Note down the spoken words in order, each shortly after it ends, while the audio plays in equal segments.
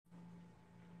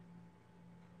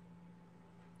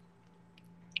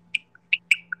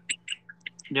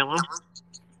Yellow.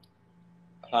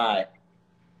 Hi.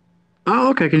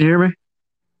 Oh, okay. Can you hear me?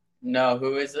 No,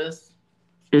 who is this?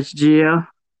 It's Gia.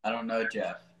 I don't know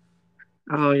Jeff.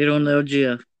 Oh, you don't know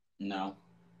Gia. No.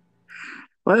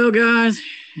 Well, guys,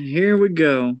 here we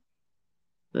go.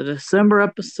 The December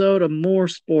episode of More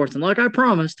Sports. And like I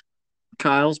promised,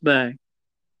 Kyle's back.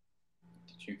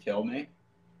 Did you kill me?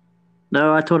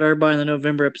 No, I told everybody in the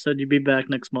November episode you'd be back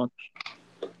next month.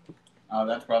 Oh,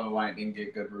 that's probably why it didn't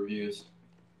get good reviews.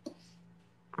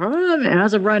 I mean,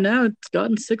 as of right now, it's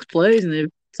gotten 6 plays, and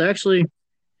it's actually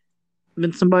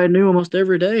been somebody new almost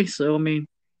every day. So, I mean,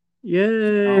 yay.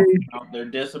 Oh, no, they're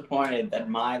disappointed that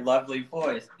my lovely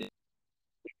voice did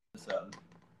so.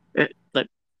 Like,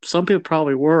 some people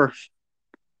probably were.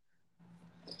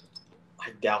 I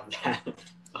doubt that,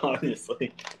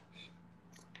 honestly.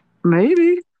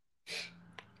 Maybe.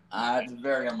 It's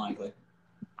very unlikely.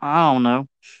 I don't know.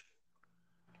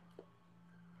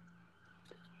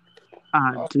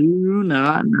 I Oh. do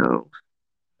not know.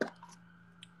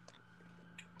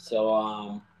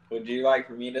 So, would you like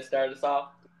for me to start us off?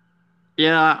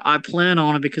 Yeah, I plan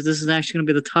on it because this is actually going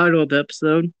to be the title of the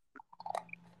episode.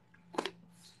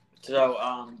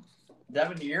 So,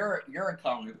 Devin, you're a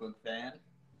comic book fan.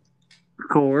 Of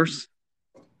course.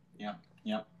 Yep,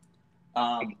 yep.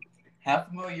 Um, how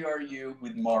familiar are you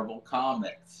with Marvel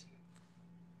Comics?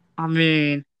 I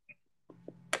mean,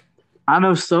 I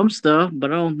know some stuff,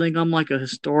 but I don't think I'm like a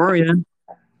historian.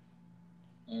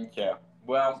 Okay.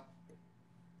 Well,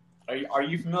 are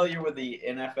you familiar with the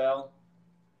NFL?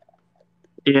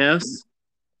 Yes.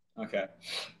 Okay.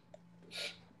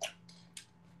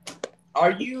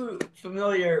 Are you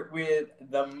familiar with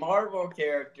the Marvel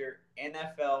character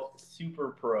NFL Super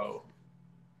Pro?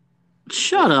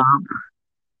 Shut up.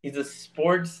 He's a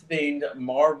sports themed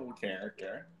Marvel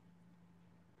character.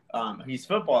 He's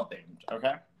football themed.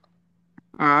 Okay.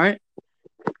 All right.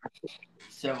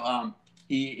 So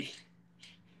he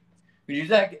would you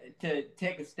like to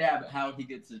take a stab at how he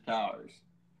gets his powers?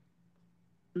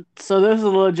 So this is a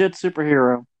legit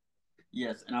superhero.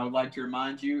 Yes, and I would like to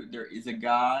remind you there is a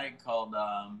guy called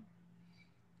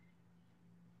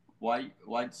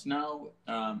White Snow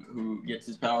who gets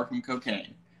his power from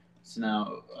cocaine. So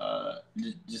now,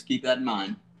 just keep that in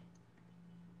mind.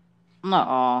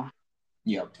 Nuh-uh.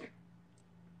 Yep.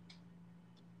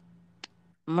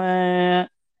 Man.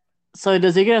 So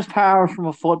does he get his power from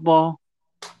a football?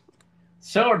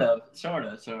 Sort of, sort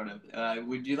of, sort of.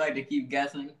 Would you like to keep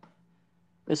guessing?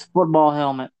 His football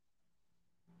helmet.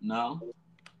 No,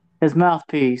 His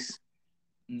mouthpiece.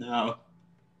 no,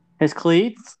 His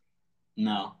cleats.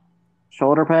 no,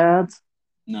 Shoulder pads.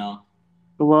 no.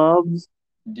 Gloves.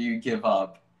 Do you give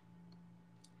up?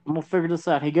 I'm gonna figure this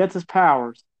out. He gets his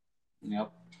powers.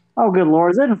 Yep. Oh, good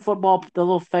lord. Is that in football the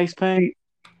little face paint?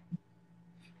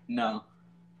 No.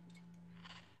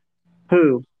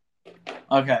 Who?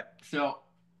 Okay, so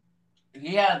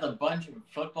he has a bunch of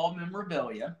football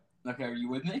memorabilia. Okay, are you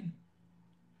with me?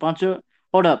 Bunch of.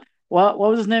 Hold up. What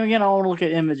was his name again? I want to look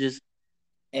at images.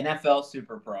 NFL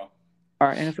Super Pro. All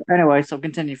right. Anyway, so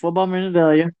continue. Football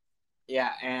memorabilia.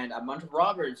 Yeah, and a bunch of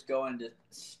robbers going to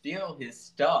steal his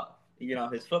stuff.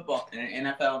 His football and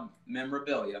NFL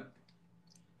memorabilia.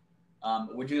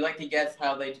 Would you like to guess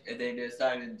how they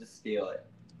decided to steal it?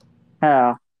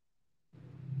 How?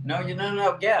 No,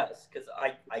 no, guess, because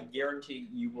I guarantee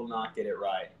you will not get it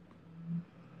right.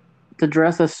 To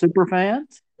dress as super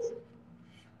fans?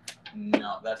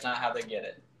 No, that's not how they get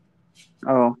it.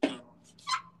 Oh,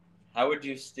 How would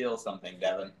you steal something,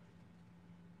 Devin?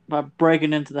 by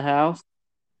breaking into the house.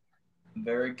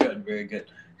 Very good, very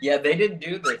good. Yeah, they didn't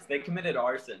do this. They committed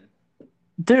arson.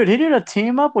 Dude, he did a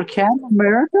team up with Captain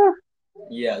America?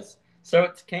 Yes. So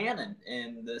it's canon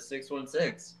in the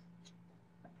 616.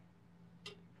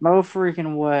 No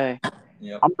freaking way.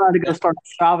 Yep. I'm about to go start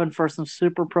shopping for some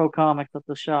Super Pro comics at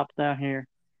the shop down here.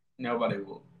 Nobody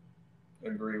will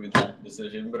agree with that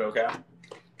decision, but okay.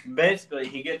 Basically,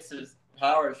 he gets his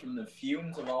powers from the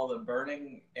fumes of all the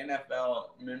burning NFL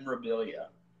memorabilia.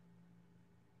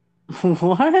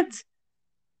 What?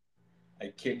 I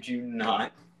kid you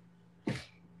not.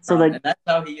 So they. And that's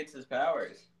how he gets his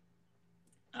powers.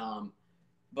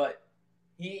 But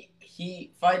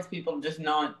he fights people just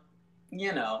not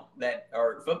that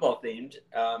are football themed.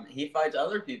 He fights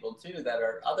other people too that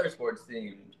are other sports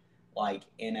themed, like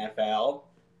NFL,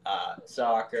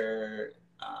 soccer,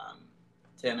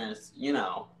 tennis.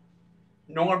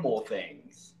 Normal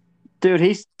things. Dude,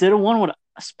 he did a one with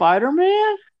Spider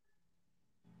Man?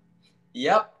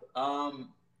 Yep.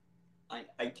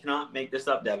 I cannot make this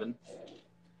up, Devin.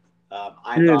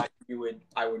 I Dude, thought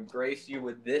I would grace you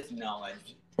with this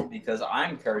knowledge because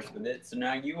I'm cursed with it, so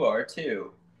now you are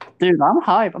too. Dude, I'm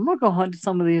hype. I'm gonna go hunt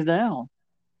some of these down.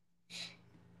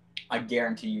 I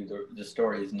guarantee you the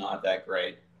story is not that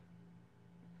great.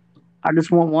 I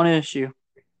just want one issue.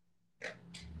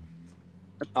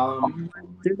 Um,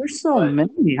 Dude, there's so but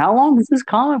many. How long does this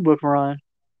comic book run?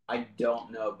 I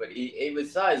don't know, but it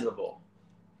was sizable.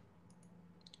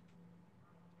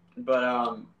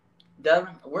 But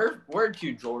Devin, we're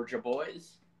two Georgia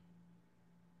boys.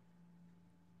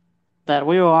 That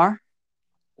we are.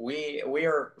 We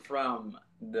are from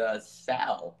the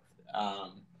South,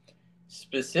 um,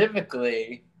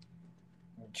 specifically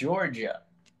Georgia.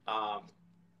 Um,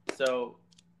 so,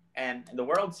 and the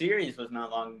World Series was not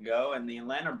long ago, and the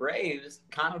Atlanta Braves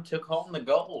kind of took home the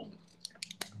gold.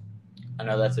 I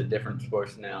know that's a different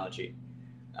sports analogy,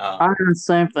 I um, did the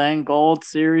same thing. Gold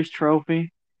Series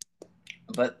trophy.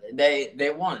 but they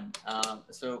won.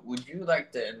 So, would you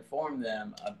like to inform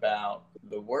them about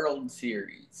the World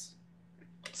Series?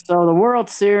 So the World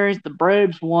Series, the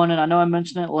Braves won it. I know I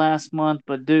mentioned it last month,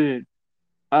 but dude,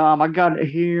 I got it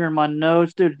here in my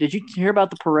notes, dude. Did you hear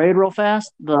about the parade real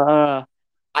fast? I The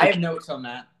have notes on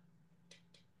that.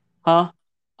 huh?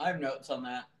 I have notes on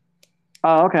that.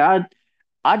 Oh, okay.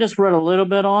 I just read a little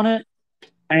bit on it,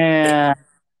 and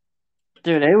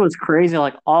dude, it was crazy.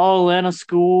 Like all Atlanta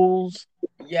schools,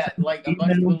 Yeah, like a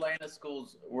bunch of email. Atlanta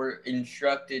schools were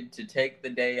instructed to take the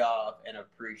day off and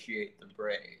appreciate the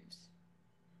Braves.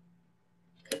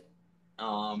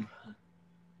 Um,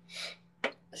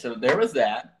 so there was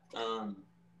that.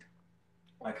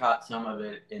 I caught some of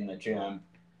it in the gym,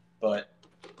 but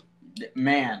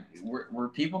man, were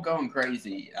people going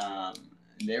crazy?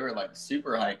 They were like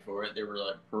super hyped for it. There were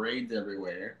like parades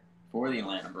everywhere for the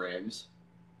Atlanta Braves.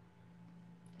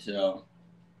 So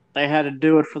They had to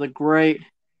do it for the great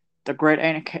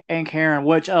Hank Aaron,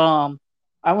 which I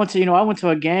went to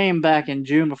a game back in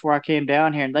June before I came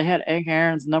down here, and they had Hank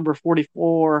Aaron's number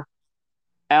 44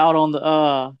 out on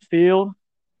the field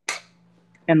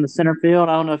in the center field.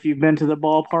 I don't know if you've been to the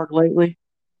ballpark lately.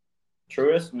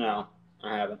 Truist? No,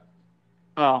 I haven't.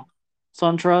 Oh,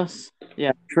 SunTrust.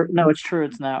 Yeah, no, it's true.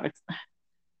 It's now. It's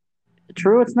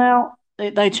true. It's now.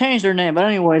 They changed their name, but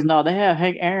anyways, no, they have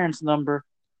Hank Aaron's number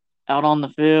out on the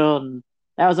field, and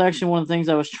that was actually one of the things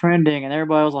that was trending, and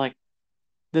everybody was like,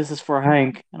 "This is for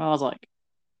Hank," and I was like,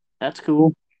 "That's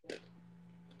cool."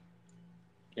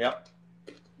 Yep.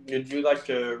 Would you like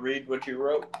to read what you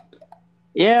wrote?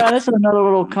 Yeah, this is another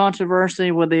little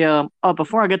controversy with the Oh,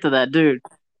 before I get to that, dude,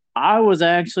 I was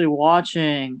actually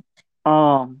watching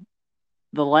um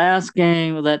the last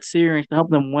game of that series to help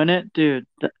them win it, dude.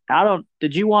 I don't.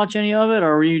 Did you watch any of it,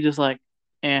 or were you just like,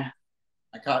 eh?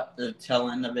 I caught the tail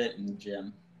end of it in the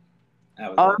gym.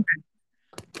 That was Oh,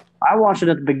 it. I watched it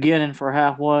at the beginning for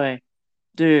halfway,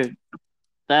 dude.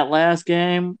 That last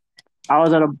game, I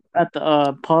was at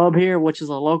the pub here, which is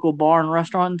a local bar and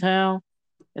restaurant in town.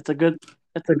 It's a good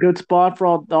it's a good spot for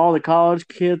all the college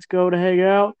kids go to hang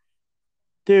out.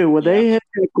 Dude, when they Yeah. hit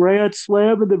that grand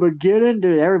slam in the beginning,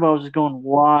 dude, everybody was just going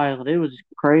wild. It was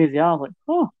crazy. I was like,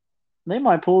 oh, they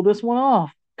might pull this one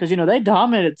off. Because they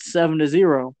dominated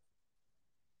 7-0.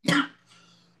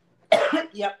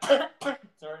 Yep.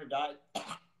 Sorry to die.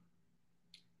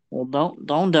 Well,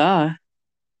 don't die.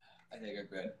 I think I'm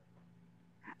good.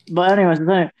 But anyways, the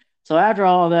thing. So after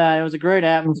all of that, it was a great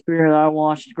atmosphere that I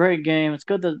watched. Great game. It's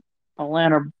good that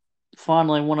Atlanta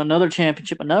finally won another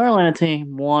championship. Another Atlanta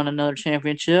team won another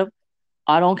championship.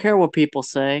 I don't care what people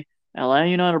say. Atlanta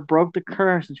United broke the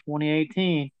curse in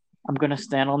 2018. I'm gonna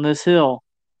stand on this hill.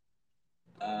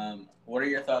 What are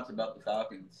your thoughts about the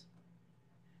Falcons?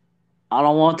 I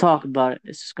don't want to talk about it.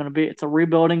 It's a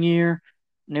rebuilding year.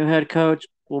 New head coach.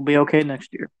 We'll be okay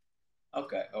next year.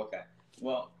 Okay, okay.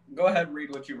 Well, go ahead and read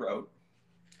what you wrote.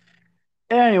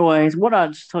 Anyways, what I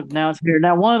just took now is here.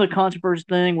 Now, one of the controversial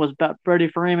thing was about Freddie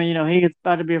Freeman. He's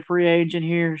about to be a free agent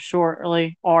here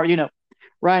shortly, or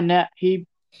right now he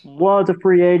was a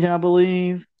free agent, I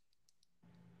believe.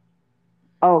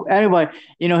 Oh, anyway,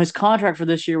 his contract for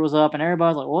this year was up, and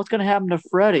everybody's like, "Well, what's going to happen to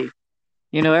Freddie?"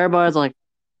 Everybody's like,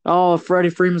 "Oh, Freddie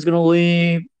Freeman's going to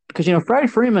leave," because Freddie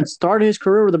Freeman started his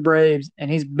career with the Braves, and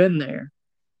he's been there.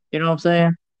 You know what I'm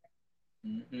saying?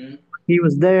 Mm-hmm. He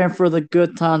was there for the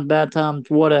good times, bad times,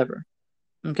 whatever.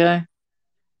 Okay.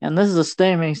 And this is a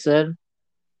statement he said,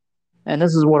 and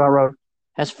this is what I wrote.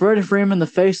 Has Freddie Freeman, the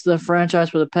face of the franchise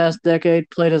for the past decade,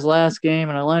 played his last game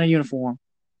in an Atlanta uniform?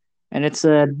 And it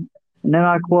said, and then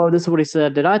I quote, this is what he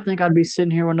said. Did I think I'd be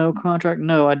sitting here with no contract?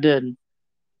 No, I didn't.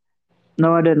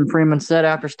 No, I didn't, Freeman said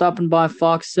after stopping by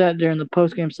Fox set during the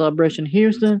postgame celebration in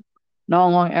Houston, not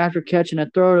long after catching a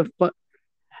throw to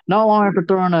not long after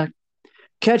throwing a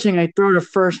catching a throw to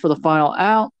first for the final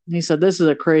out. He said, "This is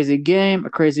a crazy game, a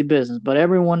crazy business, but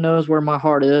everyone knows where my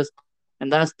heart is,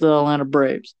 and that's the Atlanta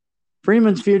Braves.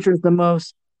 Freeman's future is the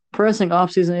most pressing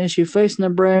offseason issue facing the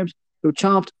Braves, who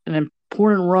chomped an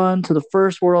important run to their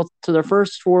first World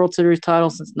Series title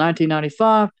since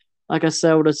 1995. Like I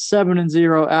said, with a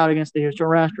 7-0 out against the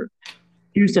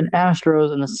Houston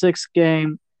Astros in the sixth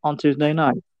game on Tuesday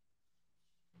night.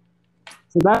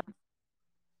 So that's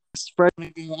spread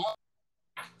me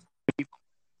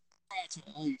at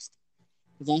least.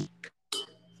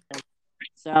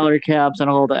 Salary caps and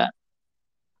all that.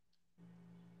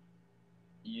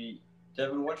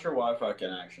 Devin, what's your Wi-Fi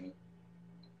connection?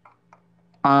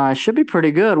 Should be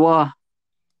pretty good. Well,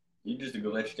 You just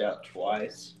glitched out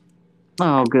twice.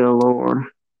 oh, good lord.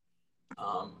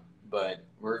 But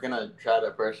we're gonna try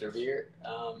to persevere.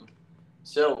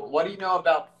 So what do you know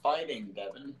about fighting,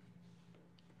 Devin?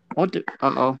 What?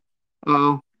 Uh-oh.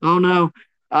 Oh no.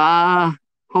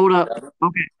 Hold up. Devin?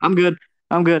 Okay, I'm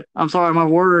good. I'm sorry. My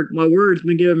word's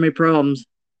been giving me problems.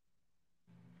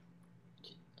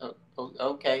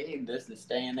 Okay, this is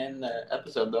staying in the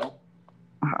episode though.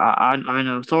 I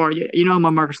know. Sorry. You know my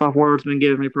Microsoft Word's been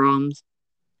giving me problems.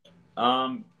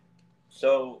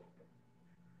 So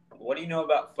what do you know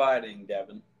about fighting,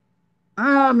 Devin?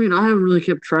 I mean, I haven't really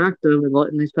kept track of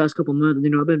it in these past couple months.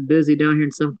 I've been busy down here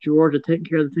in South Georgia taking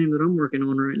care of the team that I'm working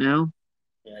on right now.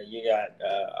 Yeah, you got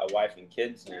a wife and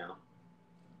kids now.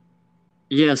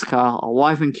 Yes, Kyle. A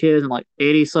wife and kids and like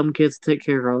 80 some kids to take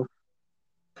care of.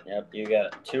 Yep, you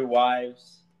got two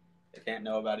wives that can't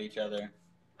know about each other,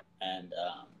 and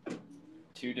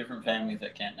two different families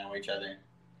that can't know each other.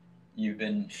 You've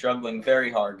been struggling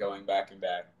very hard going back and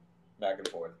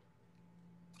forth.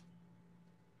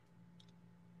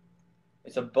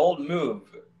 It's a bold move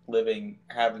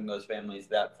having those families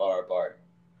that far apart.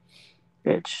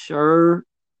 It sure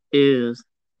is.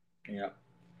 Yeah.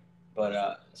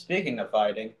 But speaking of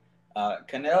fighting,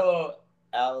 Canelo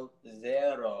Alzarez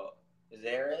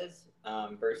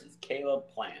versus Caleb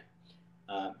Plant.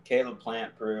 Caleb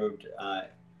Plant proved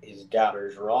his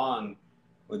doubters wrong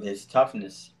with his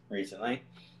toughness recently.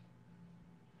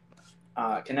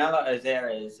 Canelo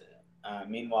Alzarez,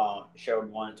 meanwhile,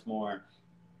 showed once more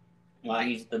why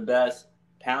he's the best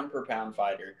pound-per-pound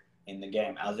fighter in the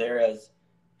game. Alzarez,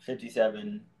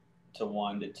 57-1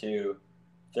 to 2,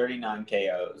 39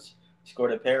 KOs.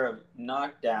 Scored a pair of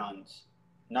knockouts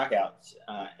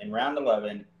in round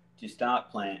 11 to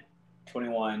stop Plant,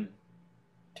 21-1,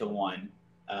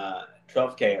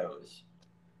 12 KOs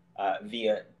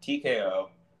via TKO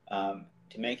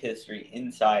to make history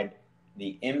inside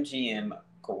the MGM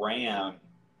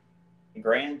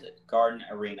Grand Garden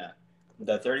Arena.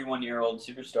 The 31-year-old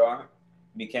superstar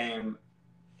became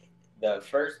the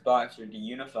first boxer to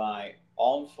unify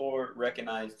all four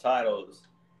recognized titles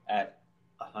at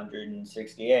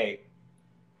 168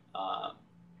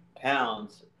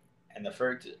 pounds, and the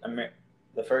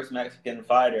first Mexican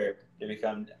fighter to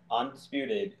become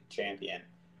undisputed champion.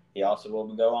 He also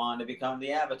will go on to become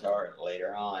the Avatar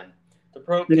later on. The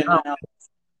Pro Canal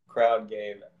crowd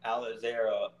gave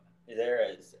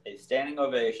Alzarez a standing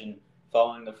ovation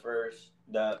following the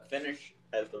finish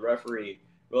as the referee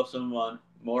Wilson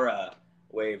Mora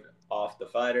waved off the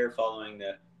fighter following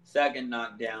the second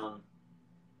knockdown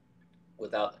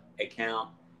without a count,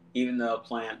 even though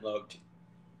Plant looked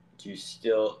to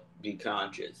still be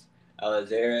conscious.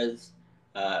 Alzarez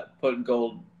put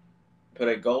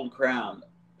a gold crown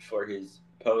for his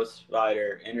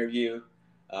post-fighter interview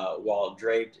while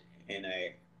draped in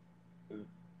a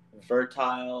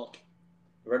vertible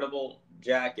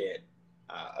jacket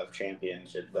of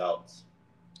championship belts.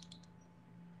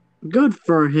 Good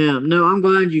for him. No, I'm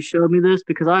glad you showed me this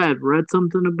because I had read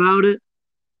something about it,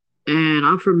 and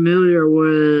I'm familiar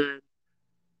with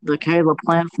the Caleb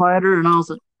Plant fighter, and I was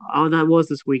like, oh, that was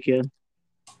this weekend.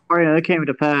 Oh yeah, that came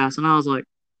to pass, and I was like,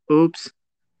 oops,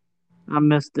 I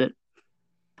missed it.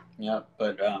 Yep,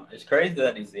 but it's crazy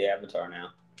that he's the Avatar now.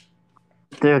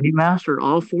 Dude, he mastered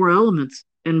all four elements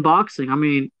in boxing. I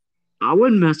mean, I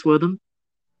wouldn't mess with him.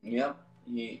 Yep,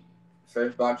 he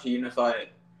first boxer unified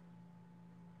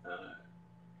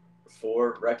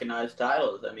four recognized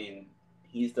titles. I mean,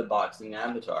 he's the boxing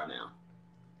Avatar now.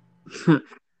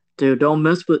 Dude, don't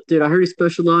mess with. Dude, I heard he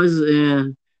specializes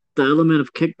in the element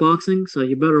of kickboxing, so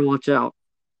you better watch out.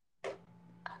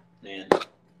 Man.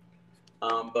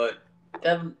 But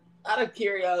Devin, out of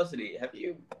curiosity, have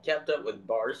you kept up with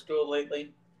Barstool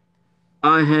lately?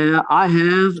 I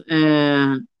have,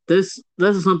 and this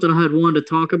is something I had wanted to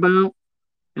talk about,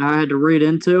 and I had to read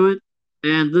into it,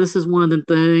 and this is one of the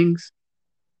things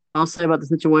I'll say about the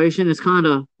situation. It's kind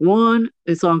of one,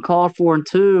 it's uncalled for, and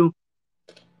two,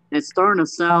 It's starting to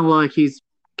sound like he's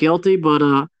guilty, but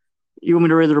you want me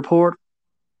to read the report?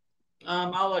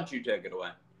 I'll let you take it away.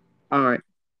 All right.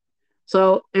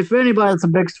 So, if anybody that's a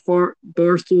big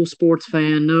Barstool Sports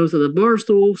fan knows that the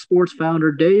Barstool Sports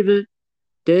founder,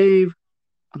 Dave,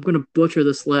 I'm going to butcher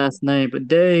this last name, but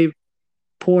Dave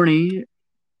Portnoy,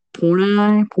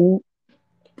 Portnoy, Hold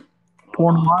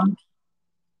on. Portnoy.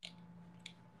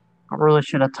 I really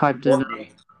should have typed it.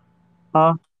 Courtney.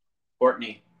 Uh,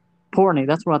 Courtney. Portnoy,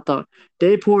 that's what I thought.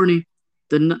 Dave Portnoy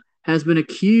has been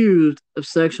accused of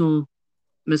sexual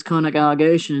misconduct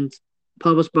allegations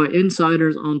published by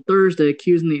insiders on Thursday,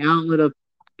 accusing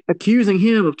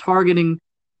him of targeting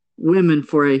women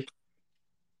for a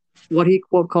what he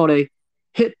quote called a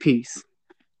hit piece.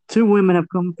 Two women have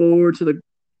come forward to the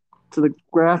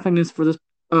graphicness for this.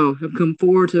 Oh, have come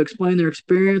forward to explain their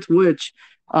experience, which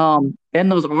in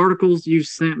those articles you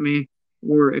sent me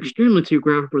were extremely too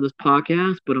graphic for this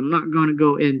podcast. But I'm not going to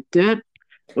go in depth.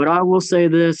 But I will say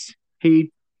this: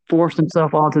 he forced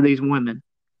himself onto these women.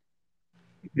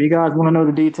 If you guys want to know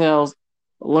the details,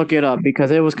 look it up because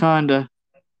it was kind of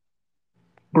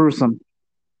gruesome.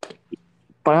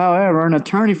 But however, an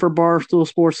attorney for Barstool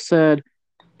Sports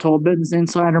told Business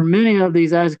Insider many of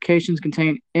these accusations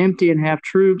contain empty and half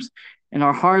truths and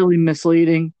are highly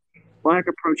misleading, lack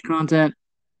approach content,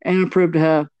 and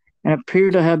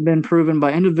appear to have been proven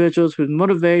by individuals whose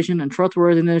motivation and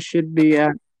trustworthiness should be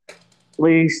at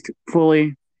least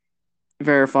fully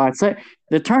verified. So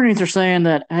the attorneys are saying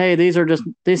that hey, this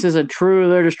isn't true.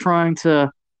 They're just trying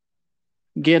to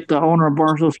get the owner of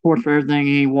Barstool Sports for everything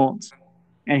he wants.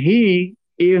 And he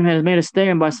even has made a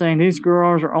statement by saying these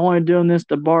girls are only doing this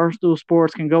to Barstool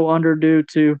Sports can go under due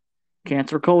to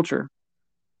cancer culture.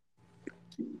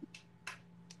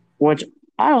 Which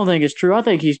I don't think is true. I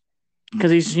think because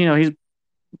he's a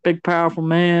big, powerful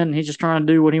man. And he's just trying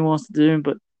to do what he wants to do.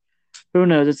 But who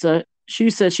knows? It's a she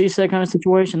said kind of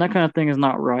situation. That kind of thing is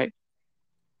not right.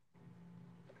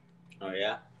 Oh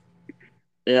yeah.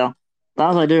 Yeah. I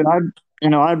was like, dude,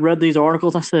 I'd read these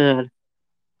articles. I said,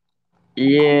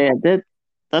 yeah,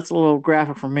 that's a little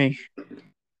graphic for me.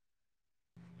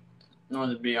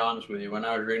 No, to be honest with you, when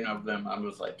I was reading of them, I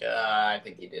was like, I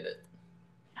think he did it.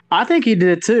 I think he did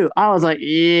it too. I was like,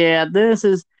 yeah, this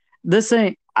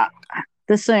ain't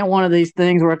this ain't one of these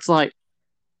things where it's like,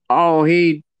 oh,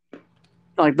 he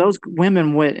like those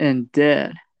women went in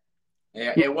dead.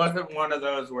 Yeah, it wasn't one of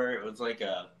those where it was like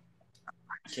a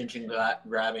attention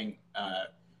grabbing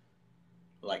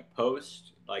like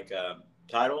post, like a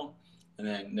title, and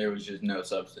then there was just no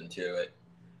substance to it.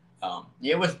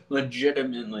 It was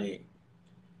legitimately.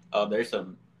 Oh, there's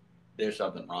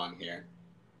something wrong here.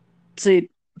 See,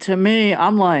 to me,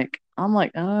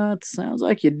 it sounds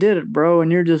like you did it, bro,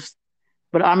 and you're just.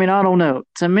 But I mean, I don't know.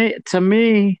 To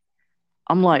me,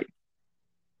 I'm like,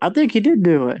 I think he did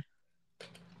do it.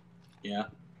 Yeah.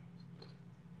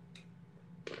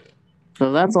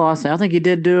 So that's all I say. I think he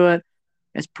did do it.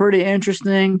 It's pretty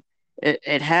interesting.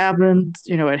 It happens,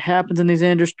 it happens in these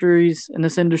industries. In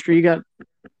this industry, you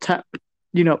got,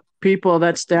 people of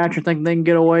that stature think they can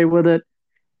get away with it.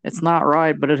 It's not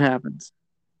right, but it happens.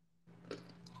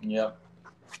 Yep.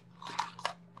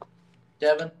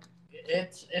 Devin,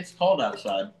 it's cold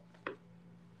outside.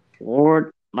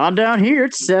 Lord, not down here.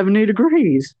 It's 70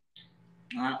 degrees.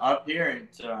 Up here,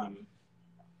 it's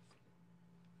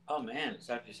oh man, it's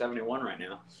actually 71 right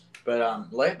now.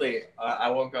 But lately, I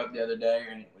woke up the other day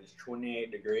and it was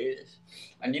 28 degrees.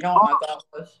 And you know what my thought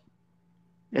was?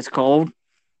 It's cold.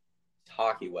 It's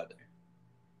hockey weather.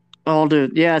 Oh,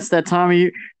 dude. Yeah, it's that time of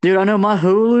year. Dude, I know my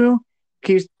Hulu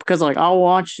keeps, because, like, I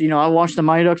watch the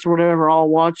Mighty Ducks or whatever. I'll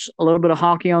watch a little bit of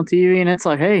hockey on TV, and it's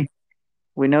like, hey,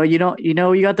 we know you don't, you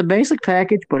got the basic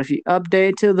package, but if you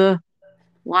update to the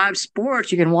live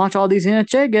sports, you can watch all these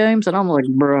NHL games. And I'm like,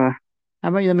 bruh, how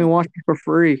about you let me watch it for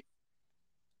free?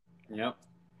 Yep.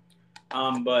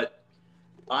 But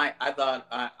I thought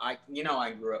I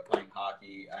grew up playing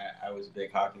hockey. I was a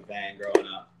big hockey fan growing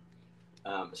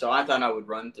up. So I thought I would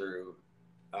run through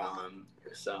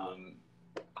some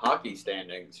hockey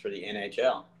standings for the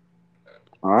NHL.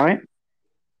 All right.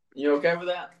 You okay with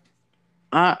that?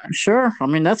 Sure. I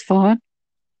mean, that's fine.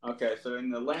 Okay, so in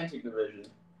the Atlantic Division,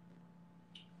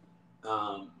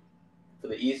 for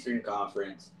the Eastern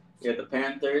Conference, you have the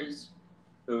Panthers,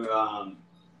 who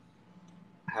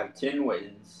have 10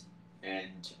 wins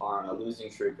and are on a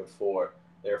losing streak of 4.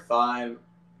 They're 5-2-3.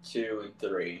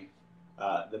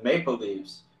 The Maple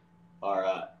Leafs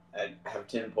have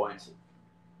 10 points,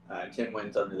 10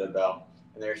 wins under their belt,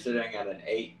 and they're sitting at an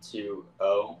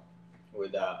 8-0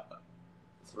 with a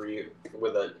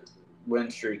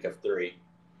win streak of 3.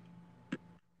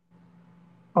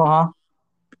 Uh huh.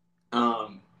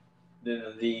 Then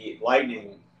the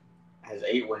Lightning has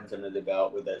 8 wins under the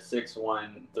belt with a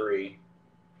 6-1-3.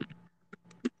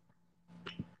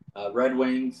 Red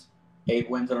Wings, 8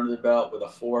 wins under the belt with a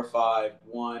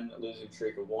 4-5-1 losing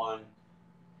streak of 1.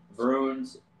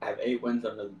 Bruins have 8 wins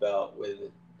under the belt with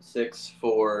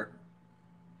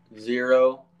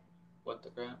 6-4-0. What the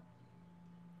crap?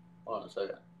 Hold on a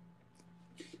second.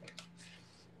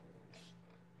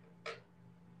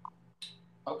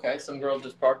 Okay, some girl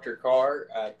just parked her car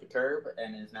at the curb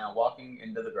and is now walking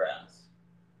into the grass.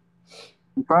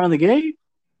 In front of the gate?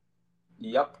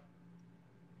 Yep.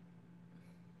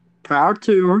 Power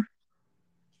to her.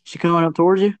 She coming up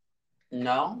towards you?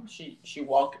 No, she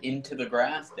walked into the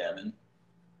grass, Devin.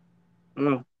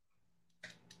 Oh.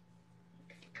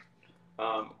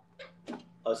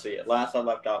 Let's see. Last I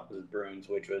left off was Bruins,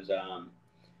 which was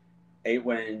 8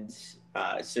 wins,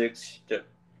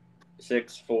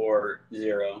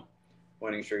 6-4-0,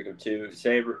 winning streak of 2.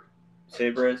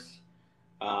 Sabres,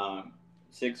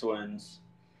 6 wins.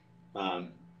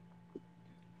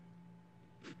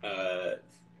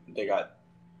 They got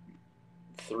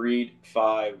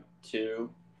 3-5-2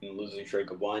 and losing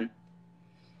streak of 1.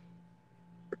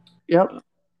 Yep.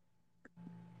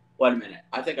 Wait a minute.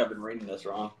 I think I've been reading this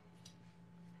wrong.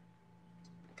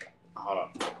 Hold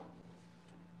on.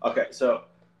 Okay, so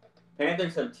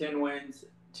Panthers have 10 wins,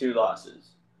 2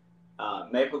 losses.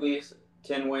 Maple Leafs,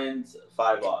 10 wins,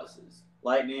 5 losses.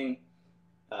 Lightning,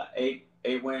 8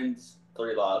 wins,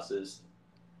 3 losses.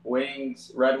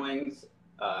 Red Wings,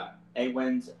 8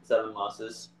 wins, 7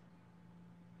 losses.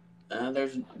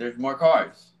 There's more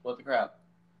cards. What the crap?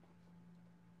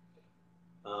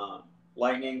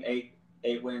 Lightning,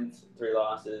 8 wins, 3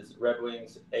 losses. Red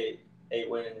Wings, 8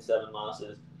 wins, 7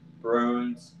 losses.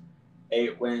 Bruins,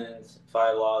 8 wins,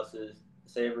 5 losses.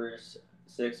 Sabres,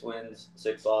 6 wins,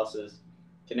 6 losses.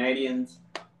 Canadians,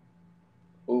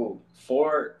 4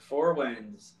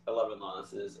 wins, 11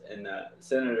 losses. And the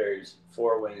Senators,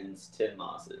 4 wins, 10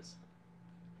 losses.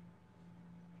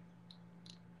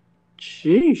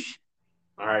 Sheesh.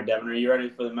 All right, Devin, are you ready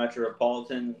for the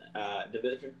Metropolitan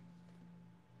Division?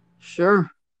 Sure.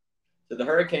 So the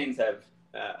Hurricanes have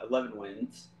 11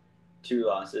 wins, 2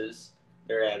 losses.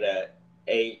 They're at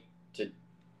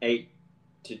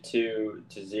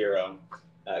 8-2-0.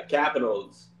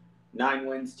 Capitals, 9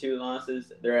 wins, 2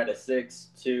 losses. They're at a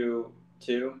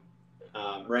 6-2-2.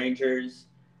 Rangers,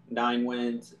 9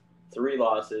 wins, 3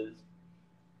 losses.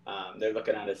 They're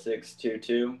looking at a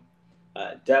 6-2-2.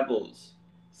 Devils,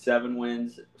 7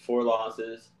 wins, 4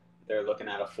 losses. They're looking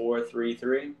at a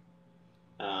 4-3-3.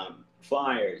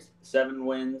 Flyers, 7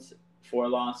 wins, 4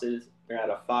 losses. They're at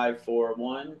a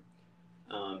 5-4-1.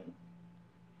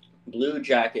 Blue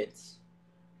Jackets,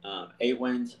 8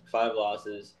 wins, 5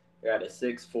 losses. They're at a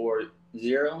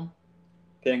 6-4-0.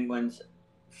 Penguins,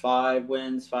 5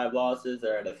 wins, 5 losses.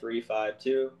 They're at a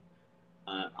 3-5-2.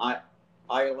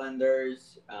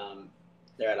 Islanders,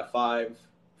 they're at a 5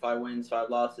 wins, 5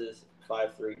 losses,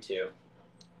 5-3-2.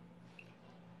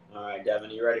 All right, Devin,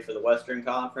 you ready for the Western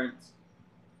Conference?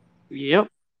 Yep.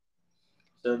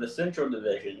 So the Central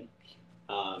Division,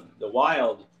 the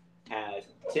Wild has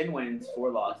 10 wins,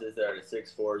 4 losses. They're at a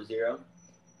 6-4-0.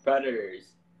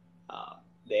 Predators,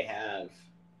 they have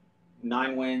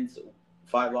 9 wins,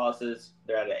 5 losses.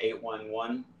 They're at an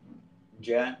 8-1-1.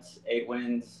 Jets, 8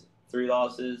 wins, 3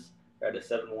 losses. They're at a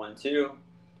 7-1-2.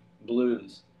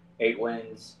 Blues, 8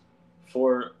 wins,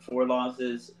 4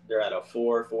 losses. They're at a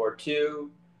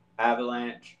 4-4-2.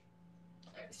 Avalanche,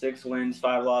 6 wins,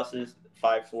 5 losses,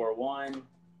 5-4-1.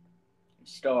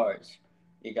 Stars,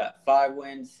 you got 5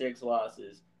 wins, 6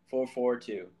 losses,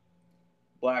 4-4-2.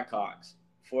 Blackhawks,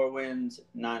 4 wins,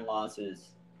 9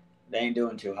 losses. They ain't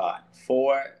doing too hot.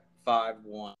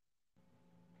 4-5-1.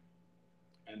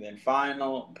 And then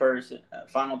final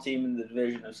team in the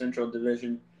division of Central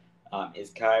Division is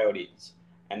Coyotes,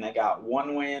 and they got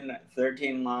 1 win,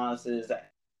 13 losses,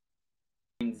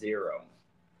 0.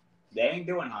 They ain't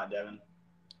doing hot, Devin.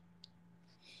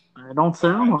 It don't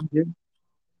sound like it.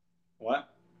 What?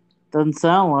 Doesn't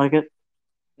sound like it.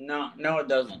 No, it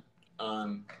doesn't.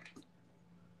 One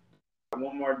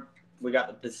more. We got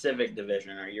the Pacific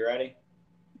Division. Are you ready?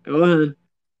 Go ahead.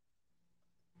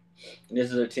 This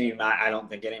is a team I don't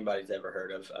think anybody's ever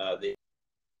heard of. The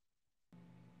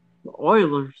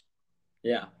Oilers.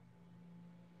 Yeah.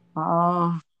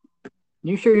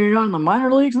 You sure you're not in the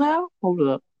minor leagues now? Hold it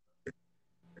up.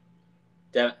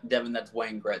 Devin, that's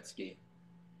Wayne Gretzky.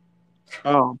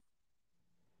 Oh.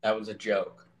 That was a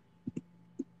joke.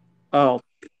 Oh.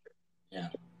 Yeah.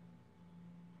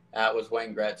 That was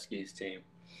Wayne Gretzky's team.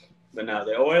 But no,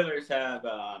 the Oilers have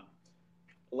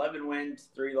 11 wins,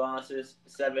 3 losses,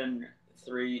 7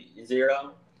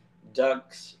 3-0.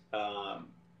 Ducks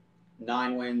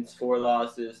 9 wins, 4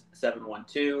 losses,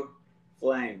 7-1-2.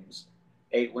 Flames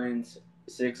 8 wins,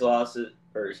 6 losses,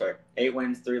 8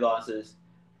 wins, 3 losses,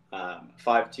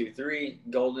 5-2-3.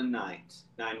 Golden Knights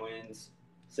 9 wins,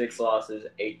 6 losses,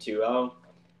 8-2-0.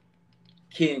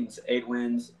 Kings 8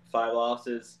 wins, 5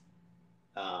 losses.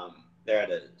 They're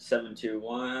at a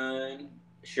 7-2-1.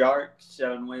 Sharks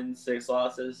 7 wins, 6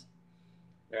 losses.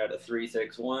 They're at a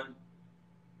 3-6-1.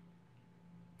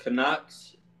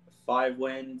 Canucks 5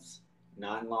 wins,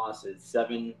 9 losses,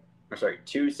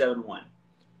 2-7-1.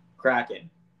 Kraken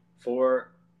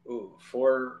 4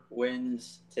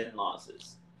 wins, 10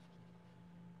 losses,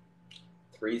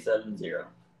 3-7-0.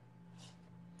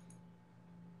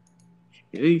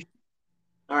 Jeez.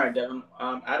 All right, Devin.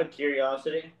 Out of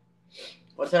curiosity,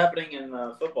 what's happening in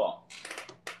football?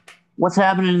 What's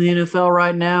happening in the NFL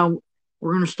right now?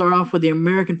 We're going to start off with the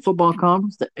American Football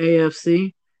Conference, the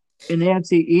AFC. In the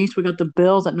AFC East, we got the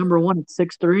Bills at number 1 at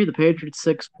 6-3, the Patriots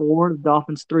 6-4, the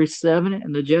Dolphins 3-7,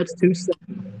 and the Jets 2-7.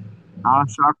 Not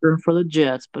a shocker for the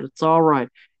Jets, but it's all right.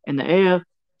 In the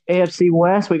AFC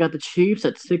West, we got the Chiefs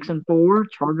at 6-4,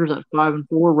 Chargers at 5-4,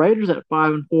 Raiders at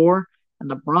 5-4, and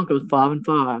the Broncos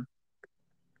 5-5.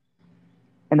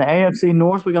 In the AFC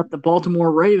North, we got the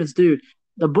Baltimore Ravens, dude.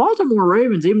 The Baltimore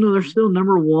Ravens, even though they're still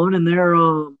number 1 in their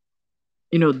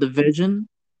division,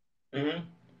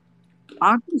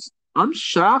 I'm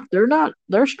shocked.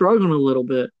 They're struggling a little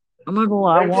bit. I'm not gonna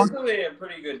lie. They're typically a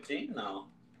pretty good team, though.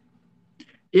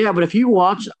 Yeah, but if you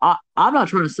watch, I'm not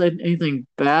trying to say anything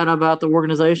bad about the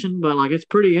organization, but like it's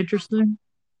pretty interesting.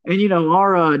 And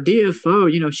our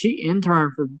DFO, she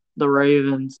interned for the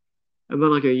Ravens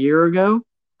about like a year ago.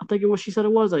 I think she said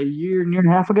it was a year and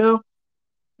a half ago.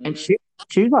 And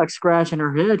she's like scratching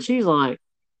her head. She's like,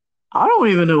 I don't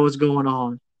even know what's going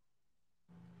on.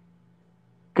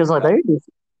 Because like they just,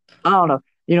 I don't know.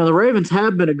 The Ravens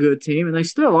have been a good team, and they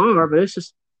still are, but it's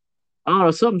just, I don't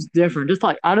know, something's different. Just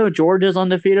like I know Georgia's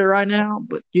undefeated right now,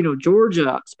 but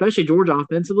Georgia, especially Georgia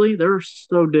offensively, they're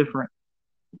so different.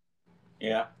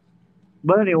 Yeah.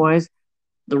 But anyways,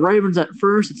 the Ravens at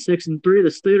first at 6-3. The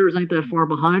Steelers ain't that far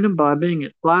behind them by being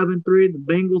at 5-3. The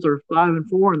Bengals are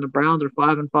 5-4, and the Browns are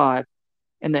 5-5.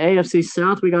 In the AFC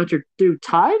South, we got your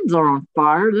Titans are on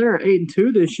fire. They're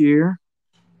 8-2 this year.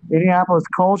 Indianapolis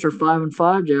Colts are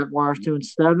 5-5. Jaguars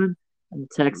 2-7, and the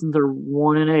Texans are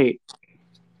 1-8.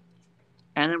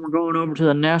 And then we're going over to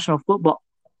the National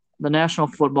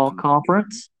Football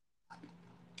Conference.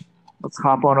 Let's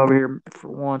hop on over here for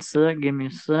 1 sec. Give me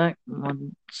a sec. My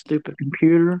stupid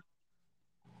computer.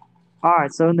 All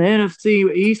right, so in the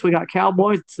NFC East, we got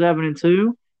Cowboys at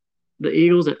 7-2, the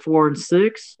Eagles at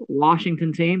 4-6,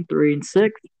 Washington team 3-6,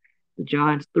 the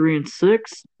Giants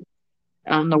 3-6.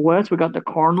 Out in the West, we got the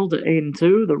Cardinals at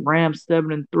 8-2, the Rams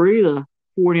 7-3, the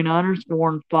 49ers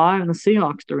 4-5, and the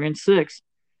Seahawks 3-6.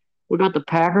 We got the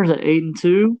Packers at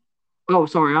 8-2. Oh,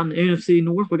 sorry, on the NFC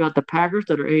North, we got the Packers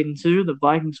that are 8-2, the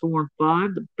Vikings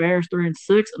 4-5, the Bears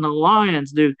 3-6, and the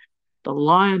Lions, dude. The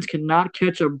Lions cannot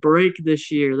catch a break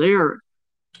this year. They are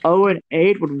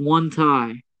 0-8 with 1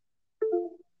 tie.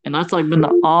 And that's like been the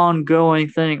ongoing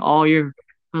thing all year.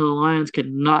 The Lions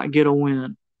cannot get a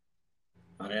win.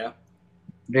 Oh, yeah?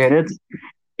 Yeah,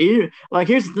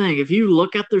 here's the thing. If you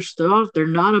look at their stuff, they're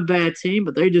not a bad team,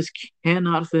 but they just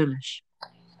cannot finish.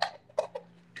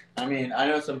 I mean, I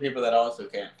know some people that also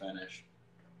can't finish.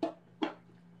 Is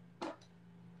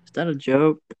that a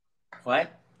joke?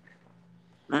 What?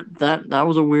 That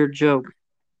was a weird joke.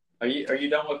 Are you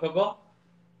done with football?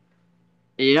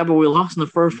 Yeah, but we lost in the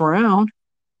first round.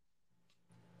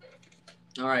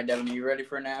 All right, Devin, are you ready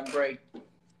for an ad break?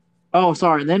 Oh,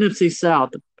 sorry. The NFC South.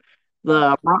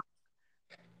 The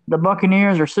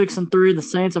Buccaneers are 6-3. The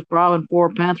Saints are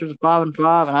 5-4. Panthers are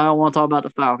 5-5. And I don't want to talk about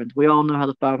the Falcons. We all know how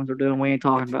the Falcons are doing. We ain't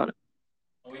talking about it.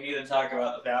 We need to talk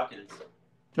about the Falcons.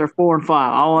 They're 4-5.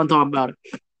 I don't want to talk about it.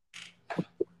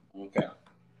 Okay.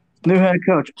 New head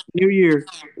coach. New year.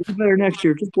 It's better next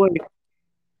year. Just wait.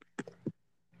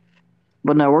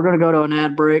 But no, we're going to go to an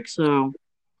ad break. So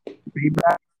be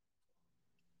back.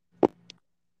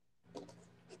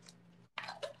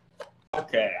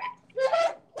 Okay.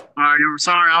 All right, I'm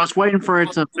sorry. I was waiting for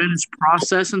it to finish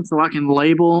processing so I can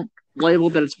label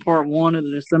that it's part 1 of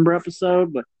the December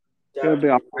episode, but it'll be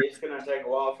all right. It's going to take a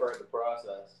while for it to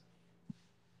process.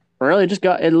 Really?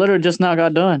 It literally just now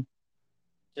got done.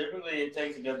 Typically, it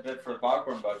takes a good bit for the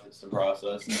popcorn buckets to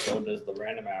process, and so does the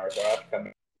random hours. So I have to come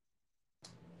in.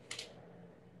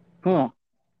 Cool.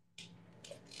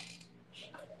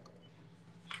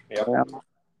 Yep.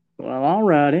 Well,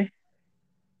 alrighty.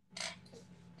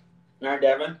 All right,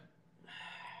 Devin.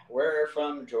 We're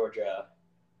from Georgia.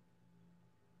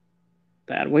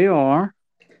 That we are.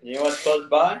 You know what's close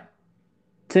by?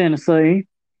 Tennessee.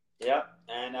 Yep.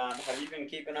 And have you been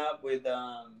keeping up with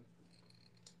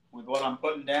what I'm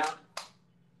putting down?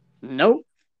 Nope.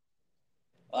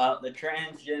 The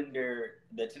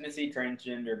Tennessee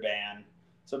transgender ban.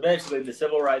 So basically, the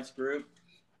civil rights group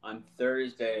on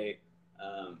Thursday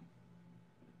um,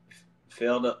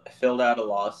 filled out a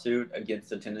lawsuit against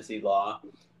the Tennessee law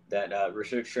that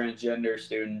restricts transgender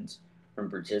students from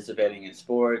participating in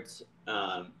sports,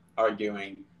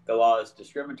 arguing the law is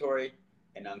discriminatory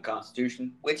and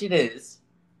unconstitutional, which it is.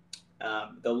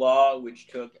 The law, which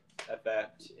took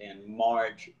effect in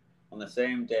March, on the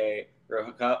same day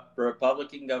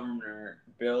Republican Governor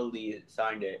Bill Lee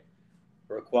signed it,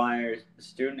 requires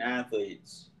student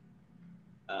athletes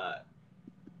uh,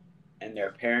 and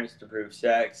their parents to prove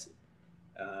sex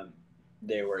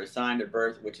they were assigned at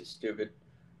birth, which is stupid,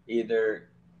 either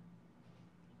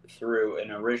through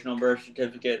an original birth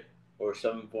certificate or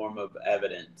some form of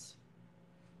evidence.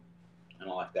 I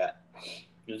don't like that.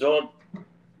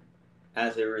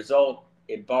 As a result,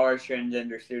 it bars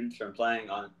transgender students from playing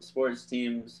on sports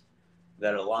teams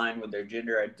that align with their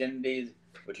gender identities,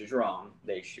 which is wrong.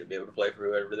 They should be able to play for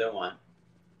whoever they want.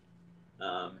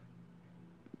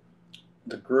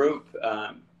 The group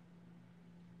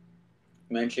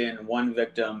mentioned one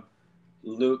victim,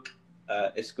 Luke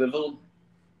Esquivel,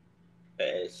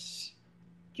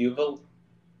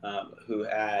 who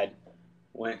had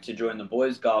went to join the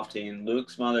boys' golf team.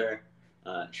 Luke's mother,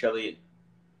 Shelly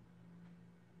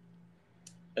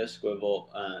Esquivel,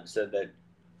 said that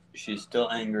she's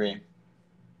still angry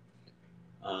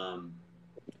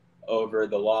over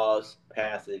the law's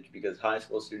passage because high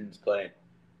school students play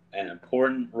an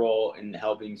important role in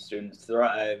helping students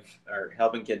thrive or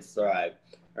helping kids thrive.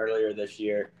 Earlier this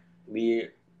year, Lee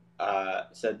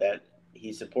said that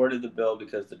he supported the bill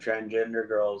because the transgender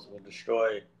girls will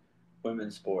destroy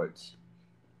women's sports.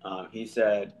 He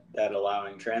said that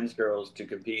allowing trans girls to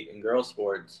compete in girls'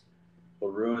 sports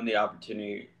will ruin the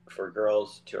opportunity for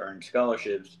girls to earn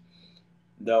scholarships,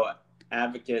 though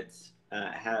advocates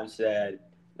have said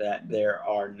that there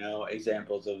are no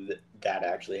examples of that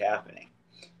actually happening.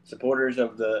 Supporters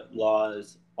of the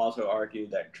laws also argue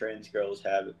that trans girls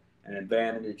have an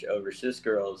advantage over cis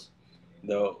girls,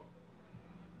 though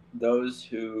those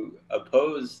who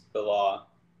oppose the law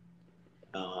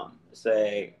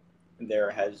say there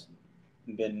has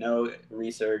been no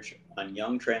research on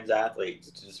young trans athletes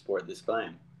to support this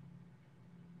claim.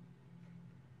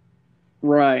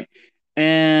 Right.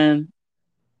 And,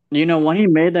 when he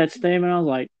made that statement, I was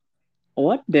like,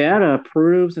 what data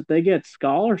proves that they get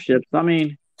scholarships? I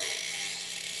mean,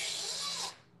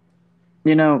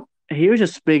 he was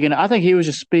just speaking. I think he was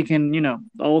just speaking, the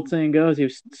old saying goes, he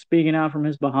was speaking out from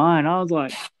his behind. I was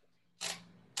like,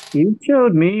 you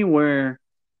showed me where,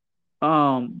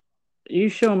 um, you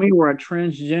show me where a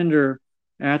transgender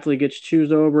athlete gets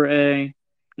choose over a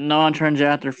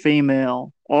non-transgender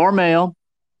female or male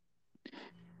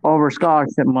over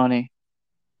scholarship money.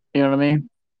 You know what I mean?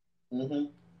 Mm-hmm.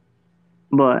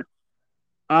 But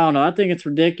I don't know. I think it's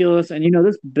ridiculous. And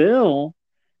this bill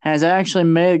has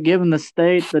actually given the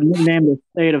state the nickname the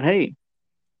state of hate.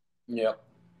 Yep.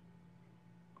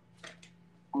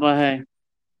 But hey,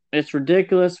 it's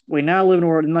ridiculous. We now live in a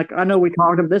world, and I know we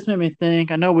talked about this. Made me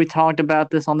think. I know we talked about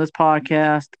this on this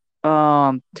podcast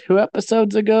 2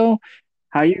 episodes ago.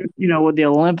 How with the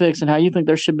Olympics and how you think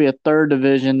there should be a third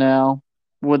division now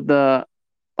with the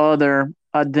other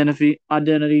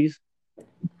identities.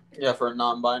 Yeah, for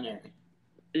non-binary.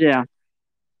 Yeah,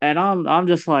 and I'm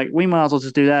just like, we might as well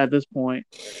just do that at this point.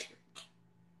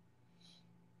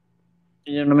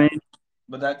 You know what I mean?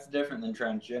 But that's different than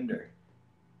transgender.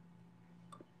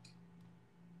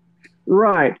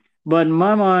 Right. But in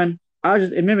my mind,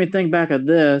 it made me think back of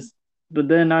this, but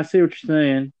then I see what you're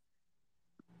saying.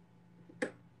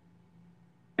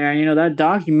 And that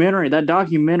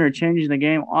documentary changing the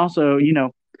game also,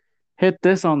 hit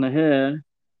this on the head.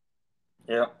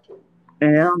 Yep.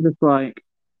 And I'm just like,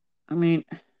 I mean,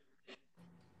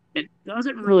 it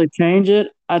doesn't really change it.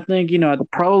 I think, at the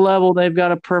pro level they've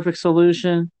got a perfect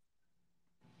solution.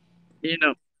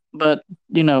 But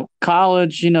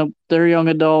college, they're young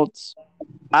adults.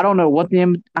 I don't know I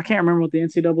can't remember what the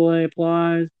NCAA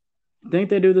applies. I think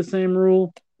they do the same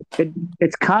rule.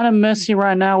 It's kind of messy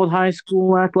right now with high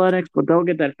school athletics, but they'll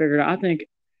get that figured out. I think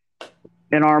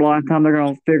in our lifetime they're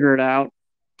going to figure it out.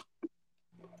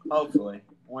 Hopefully,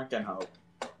 one can hope.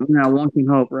 Now one can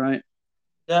hope, right?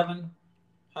 Devin,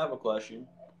 I have a question.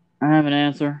 I have an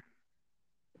answer.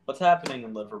 What's happening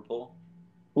in Liverpool?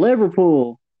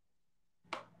 Liverpool.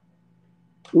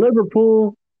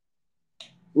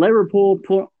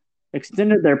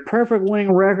 extended their perfect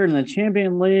winning record in the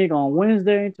Champions League on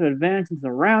Wednesday to advance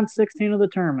into round 16 of the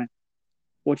tournament,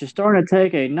 which is starting to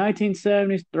take a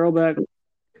 1970s throwback.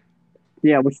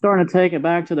 Yeah, we're starting to take it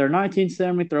back to their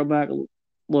 1970 throwback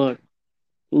look.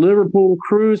 Liverpool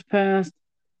cruised past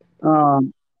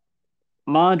um,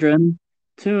 Modern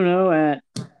 2-0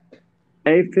 at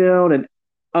Anfield, and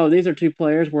these are two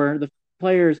players where the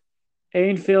players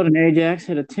Anfield and Ajax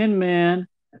hit a 10-man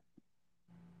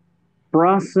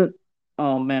Brosset.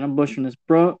 Oh man, I'm butchering this,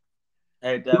 bro.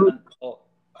 Hey, Devin. Oh,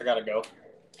 I gotta go.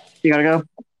 You gotta go.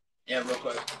 Yeah, real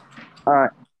quick. All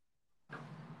right.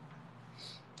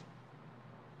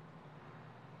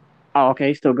 Oh, okay,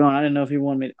 he's still going. I didn't know if he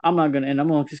wanted me. I'm not gonna end. I'm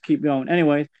gonna just keep going.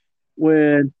 Anyways,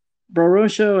 with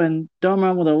Borussia and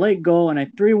Dortmund with a late goal and a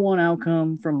 3-1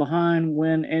 outcome from behind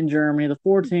win in Germany, the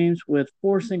four teams with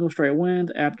four single straight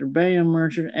wins after Bayern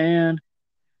Munich and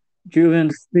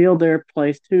Juventus sealed their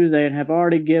place Tuesday and have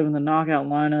already given the knockout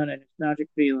lineup and its magic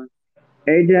feeling.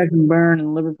 Ajax and Bayern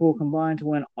and Liverpool combined to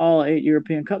win all 8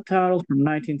 European Cup titles from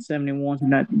 1971 to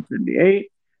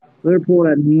 1978. Liverpool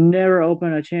had never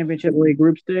opened a Championship League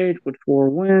group stage with 4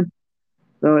 wins,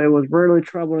 though it was rarely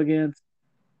troubled against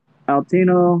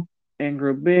Altino in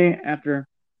Group B after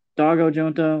Dago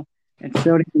Junto and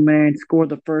Sadio Mane scored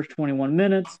the first 21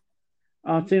 minutes.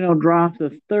 Altino dropped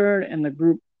to third in the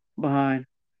group behind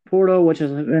Porto, which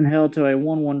has been held to a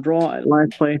 1-1 draw at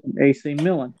last place in AC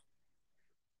Milan.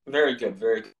 Very good,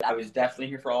 very good. I was definitely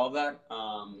here for all of that.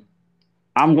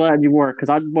 I'm glad you were because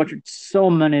I butchered so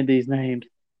many of these names.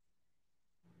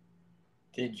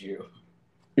 Did you?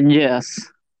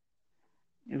 Yes,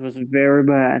 it was very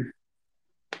bad.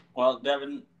 Well,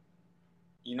 Devin,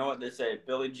 you know what they say.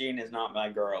 Billie Jean is not my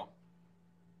girl.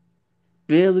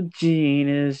 Billie Jean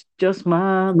is just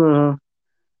my love.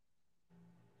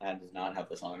 That is not how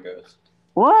the song goes.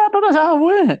 What? That's how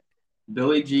it went.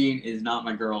 Billie Jean is not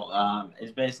my girl.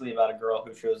 It's basically about a girl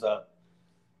who shows up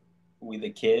with a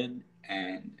kid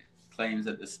and claims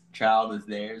that this child is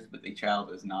theirs, but the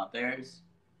child is not theirs.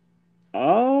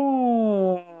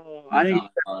 Oh, I They didn't.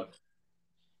 found love.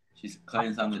 She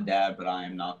claims I'm the dad, but I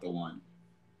am not the one.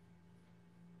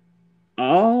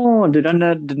 Oh, did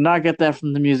not get that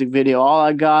from the music video. All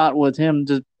I got was him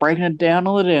just breaking it down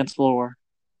on the dance floor.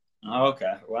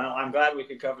 Okay. Well, I'm glad we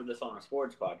could cover this on a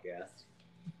sports podcast.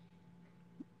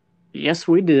 Yes,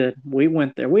 we did. We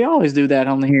went there. We always do that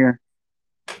on here.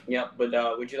 Yep,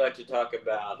 but would you like to talk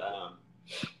about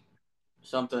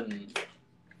something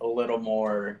a little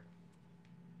more?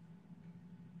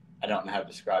 I don't know how to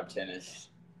describe tennis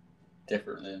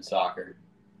different than soccer.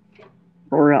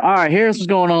 For real. All right, here's what's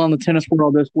going on in the tennis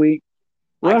world this week.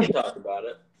 I Russia. can talk about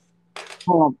it.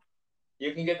 Hold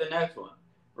You can get the next one.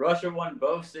 Russia won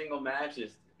both single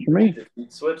matches for me. to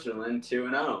defeat Switzerland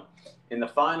 2-0 in the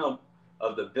final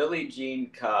of the Billie Jean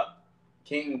Cup,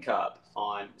 King Cup,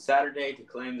 on Saturday to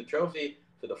claim the trophy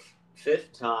for the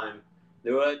fifth time.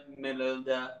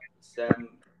 Lyudmila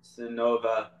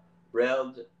Samsonova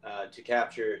railed to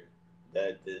capture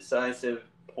the decisive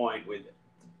point with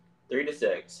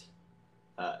 3-6,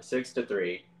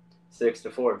 6-3,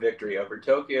 6-4 victory over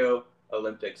Tokyo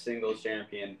Olympic singles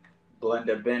champion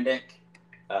Belinda Bencic.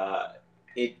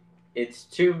 It's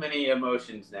too many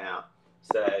emotions now,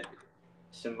 said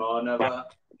Simonova.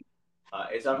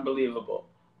 It's unbelievable.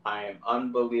 I am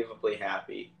unbelievably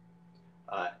happy.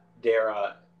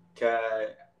 Dara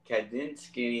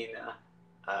Kadinskina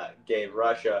gave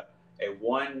Russia a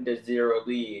 1-0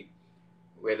 lead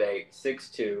with a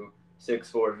 6-2,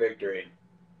 6-4 victory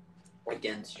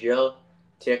against Jill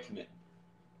Tickman.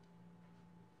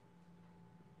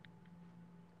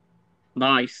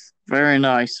 Nice. Very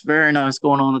nice. Very nice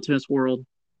going on in the tennis world.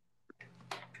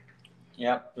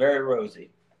 Yep, very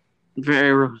rosy.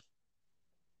 Very.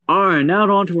 All right,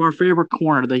 now on to our favorite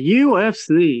corner, the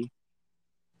UFC.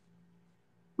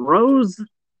 Rose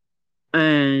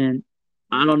and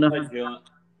I don't know.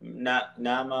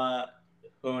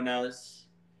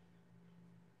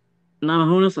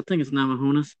 Namajunas, I think it's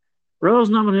Namajunas. Rose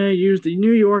Namajunas used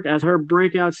New York as her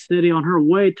breakout city on her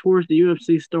way towards the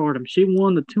UFC stardom. She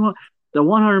won the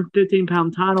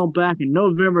 115-pound title back in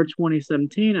November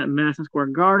 2017 at Madison Square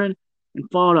Garden and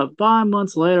followed up 5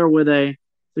 months later with a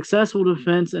successful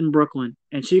defense in Brooklyn.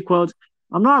 And she quotes,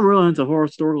 "I'm not really into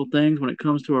historical things when it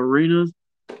comes to arenas.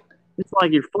 It's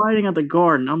like you're fighting at the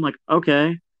Garden." I'm like,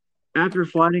 okay. After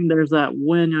fighting, there's that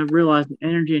win. I've realized the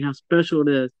energy and how special it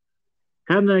is.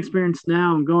 Having that experience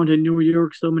now and going to New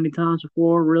York so many times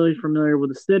before, really familiar with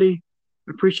the city.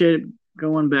 Appreciate it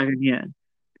going back again.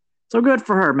 So good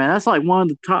for her, man. That's like one of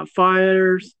the top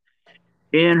fighters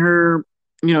in her,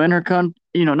 in her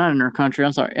not in her country.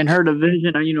 I'm sorry, in her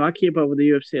division. I keep up with the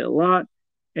UFC a lot,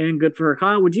 and good for her.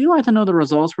 Kyle, would you like to know the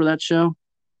results for that show?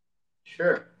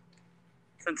 Sure.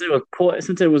 Since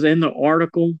it was in the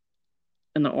articles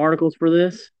for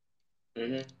this.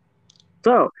 Mm-hmm.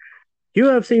 So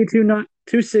UFC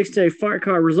 268 fight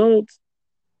card results.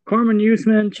 Carmen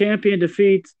Usman, champion,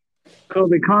 defeats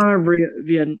Kobe Connor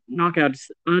via knockout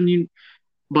onion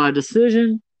by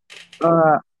decision.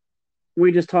 Uh,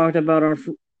 we just talked about our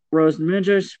Rose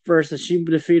Namajunas versus she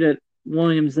defeated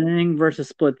William Zhang versus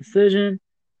split decision.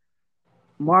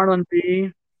 Marlon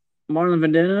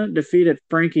Vendetta defeated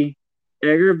Frankie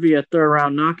Edgar via third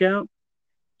round knockout.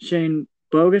 Shane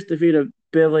Bogus defeated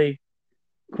Billy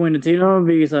Quintino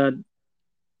via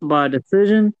by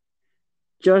decision.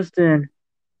 Justin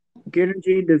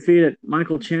Gittergy defeated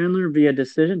Michael Chandler via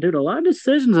decision. Dude, a lot of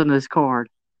decisions on this card.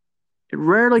 It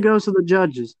rarely goes to the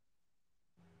judges.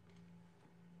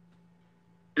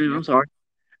 I'm sorry.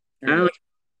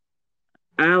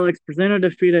 Alex Presenter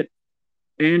defeated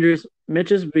Andreas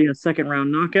Mitches via second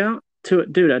round knockout.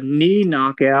 A knee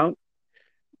knockout.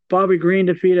 Bobby Green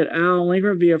defeated Al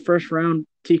Linker via first round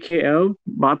TKO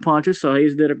by punches. So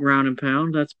he's did a ground and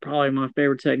pound. That's probably my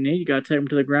favorite technique. You got to take him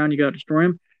to the ground. You got to destroy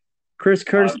him. Chris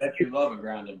Curtis. I bet you love a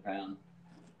ground and pound.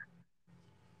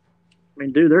 I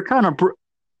mean, dude, they're kind of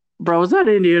bro. Is that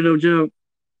Indian no joke?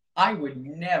 I would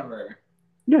never.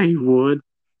 Yeah, you would.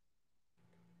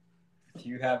 Do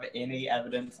you have any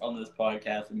evidence on this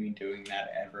podcast of me doing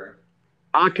that ever?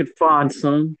 I could find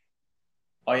some.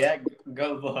 Oh yeah,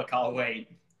 go look. I'll wait.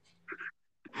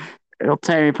 It'll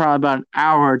take me probably about an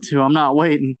hour or two. I'm not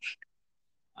waiting.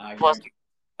 I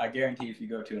guarantee if you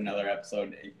go to another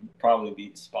episode, it would probably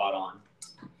be spot on.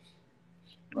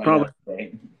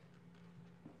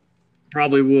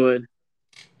 Probably would.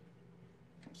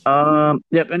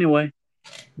 Yep. Anyway,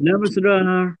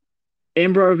 Namajunas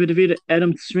Ambrose defeated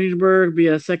Adam Schmiesberg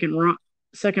via second round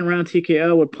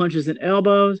TKO with punches and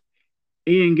elbows.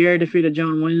 Ian Gary defeated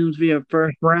John Williams via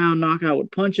first round knockout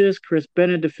with punches. Chris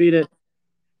Bennett defeated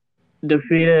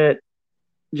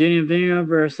Jenny Vega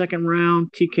via second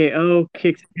round TKO,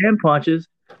 kicks and punches.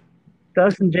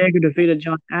 Dustin Jacob defeated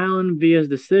John Allen via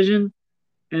decision.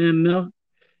 And then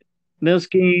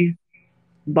Milski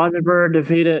Bodenberg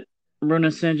defeated Bruno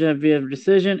Senja via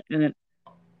decision. And then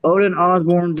Odin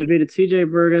Osborne defeated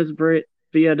TJ Burgess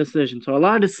via decision. So a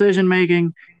lot of decision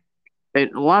making. A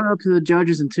lot up to the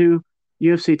judges in UFC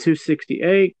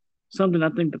 268. Something I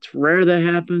think that's rare that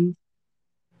happens.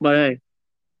 But hey,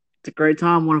 it's a great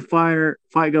time when a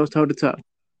fight goes toe to toe.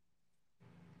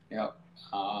 Yep.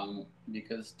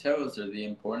 Because toes are the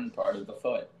important part of the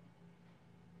foot.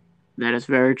 That is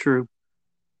very true.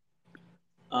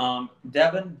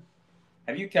 Devin,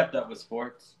 have you kept up with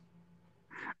sports?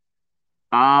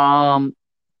 I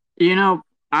know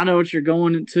what you're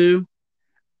going into.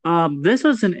 This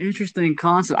was an interesting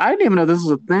concept. I didn't even know this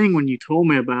was a thing when you told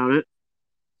me about it.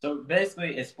 So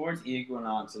basically, a sports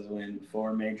equinox is when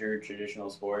 4 major traditional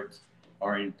sports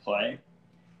are in play,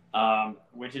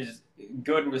 which is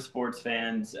good with sports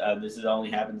fans. This only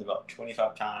happens about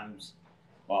 25 times,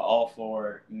 while all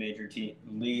 4 major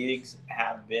leagues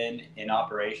have been in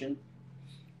operation.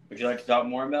 Would you like to talk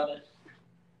more about it?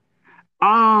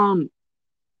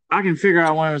 I can figure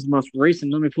out when it was the most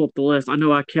recent. Let me pull up the list. I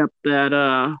know I kept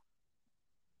that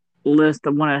list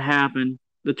of when it happened,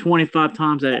 the 25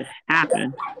 times that it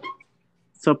happened.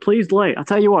 So please wait. I'll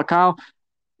tell you what, Kyle.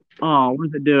 Oh, what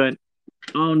is it doing?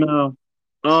 Oh no.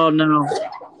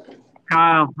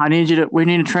 Kyle, we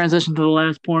need to transition to the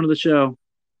last point of the show.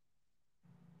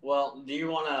 Well, do you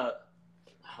want to,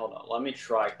 hold on, let me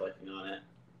try clicking on it.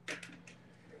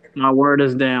 My word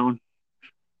is down.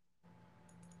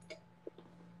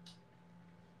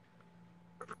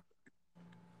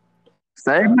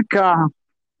 Save my car.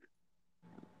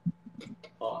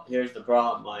 Well, here's the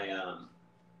problem.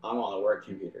 I'm on a work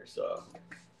computer, so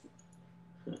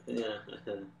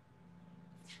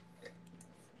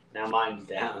now mine's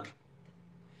down.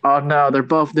 Oh no, they're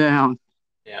both down.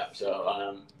 Yeah.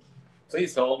 So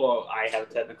please hold while I have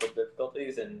technical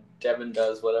difficulties and Devin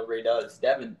does whatever he does.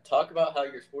 Devin, talk about how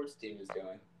your sports team is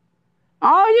doing.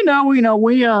 Oh,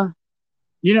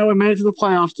 we made it to the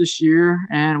playoffs this year,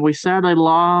 and we sadly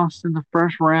lost in the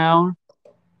first round,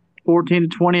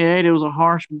 14-28. It was a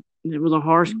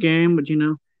harsh game, but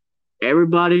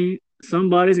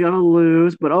somebody's got to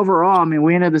lose. But overall, I mean,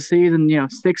 we ended the season,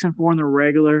 6-4 in the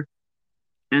regular,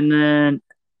 and then,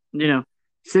 6-4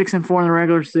 in the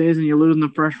regular season. You lose in the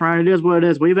first round. It is what it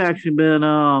is. We've actually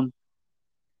been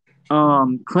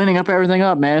cleaning up everything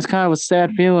up, man. It's kind of a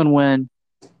sad feeling when,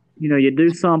 you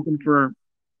do something for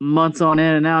months on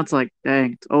end, and now it's like,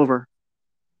 dang, it's over.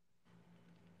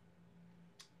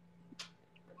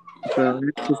 So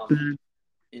it's just Um, been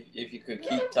if you could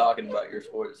keep talking about your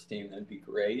sports team, that'd be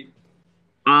great.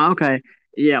 okay.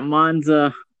 Yeah, mine's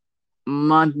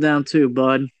down too,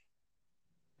 bud.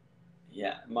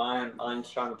 Yeah, mine's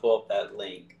trying to pull up that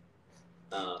link,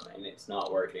 and it's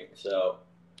not working. So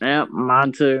Yep,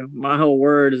 mine too. My whole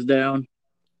word is down.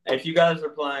 if you guys are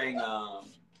playing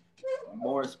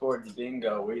more sports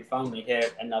bingo, we finally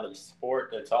hit another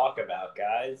sport to talk about,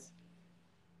 guys.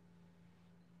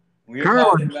 We're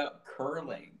talking Curling, about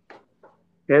curling.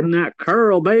 hitting that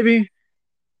curl, baby.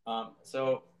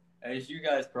 So as you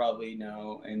guys probably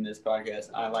know in this podcast,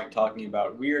 I like talking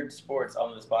about weird sports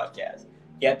on this podcast.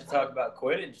 You have to talk about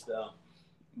Quidditch though,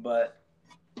 but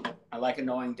I like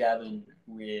annoying Devin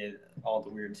with all the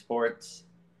weird sports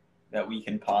that we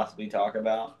can possibly talk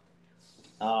about.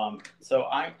 So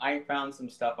I found some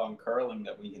stuff on curling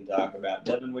that we can talk about.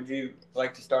 Devin, would you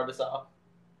like to start us off?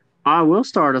 I will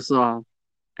start us off.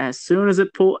 As soon as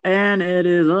it pull and it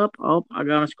is up. Oh, I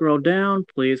gotta scroll down.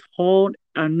 Please hold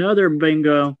another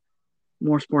bingo.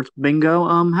 More sports bingo.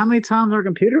 How many times our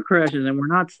computer crashes and we're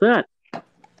not set?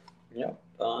 Yep.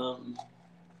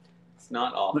 It's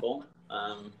not awful.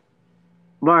 All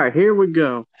right, here we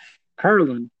go.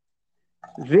 Curling.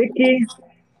 Vicky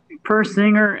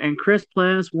Persinger and Chris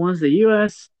Plass won the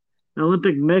U.S.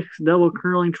 Olympic mixed double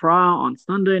curling trial on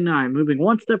Sunday night, moving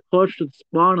one step closer to the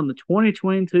spot on the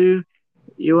 2022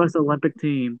 U.S. Olympic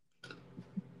team.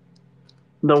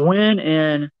 The win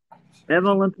in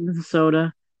Evansville,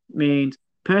 Minnesota means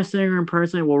Persinger and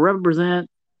Persinger will represent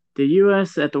the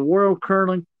U.S. at the World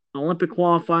Curling Olympic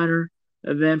Qualifier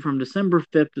event from December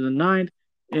 5th to the 9th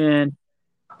in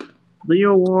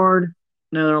Leeuwarden,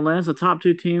 Netherlands. The top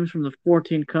two teams from the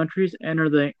 14 countries enter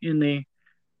the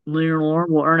Leeuwarden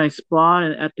will earn a spot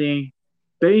at the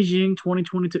Beijing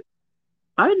 2022.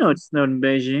 I didn't know it snowed in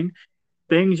Beijing.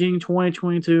 Beijing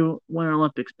 2022 Winter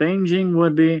Olympics. Beijing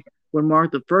would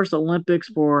mark the first Olympics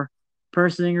for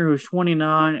Persinger, who's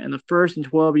 29, and the first in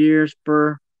 12 years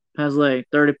for Pasley,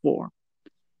 34.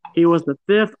 He was the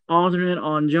fifth alternate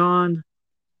on John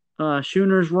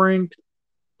Schooner's rink.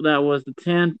 That was the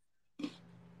 10th.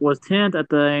 Was 10th at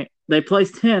the. They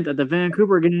placed 10th at the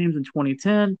Vancouver Games in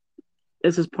 2010.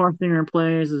 This is Persinger and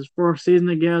plays his first season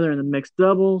together in the mixed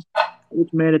doubles,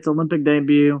 which made its Olympic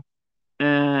debut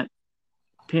at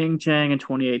Pyeongchang in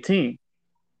 2018.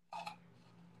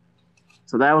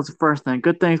 So that was the first thing.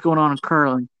 Good things going on in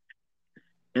curling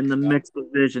in the mixed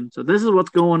division. So this is what's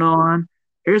going on.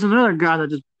 Here's another guy that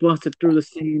just busted through the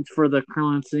scenes for the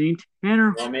curling scene.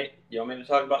 Tanner, You want me to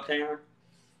talk about Tanner?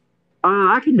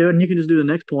 I can do it, and you can just do the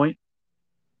next point.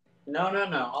 No.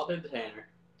 I'll do the Tanner.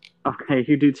 Okay,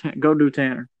 you do. Go do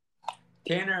Tanner.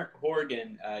 Tanner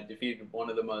Horgan defeated one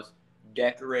of the most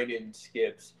decorated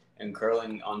skips in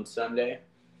curling on Sunday.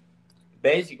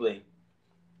 Basically,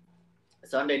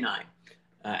 Sunday night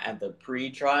at the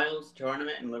pre-trials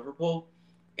tournament in Liverpool,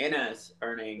 Ines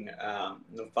earning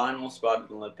the final spot at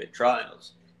the Olympic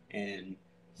trials in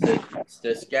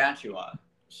Saskatchewan,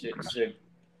 Saskatoon,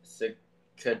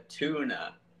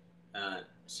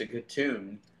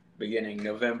 Saskatoon, beginning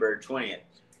November 20th.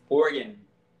 Horgan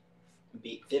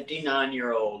beat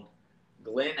 59-year-old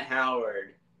Glenn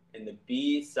Howard in the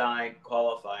B-side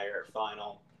qualifier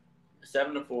final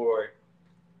 7-4,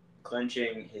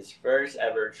 clinching his first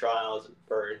ever trials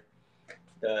berth.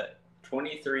 The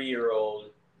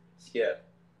 23-year-old skip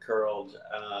curled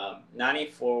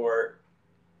 94%,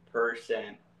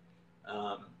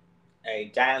 a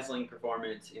dazzling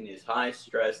performance in his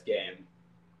high-stress game.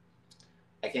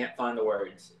 I can't find the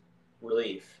words.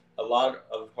 Relief. A lot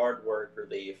of hard work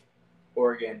relief,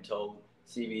 Horgan told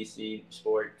CBC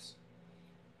Sports.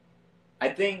 I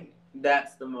think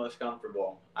that's the most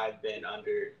comfortable I've been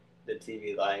under the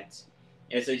TV lights.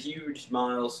 It's a huge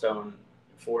milestone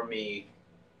for me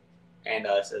and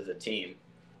us as a team.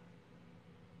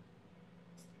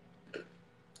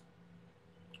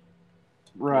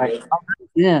 Right.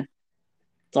 Yeah.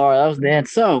 Sorry, that was the end.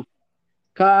 So,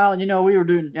 Kyle, we were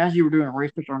doing as you were doing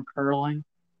research on curling.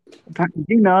 In fact, did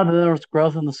you know that there was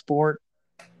growth in the sport?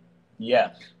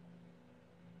 Yes.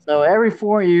 So every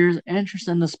 4 years, interest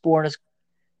in the sport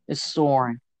is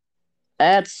soaring.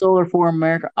 At Solar for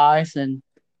America Ice in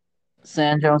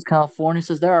San Jose, California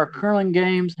says there are curling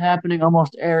games happening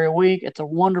almost every week. It's a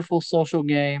wonderful social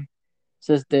game,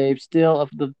 says Dave Steele of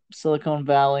the Silicon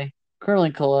Valley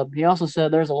Curling Club. He also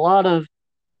said there's a lot of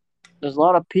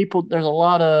people, there's a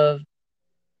lot of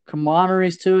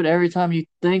camaraderie to it. Every time you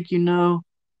think you know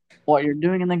what you're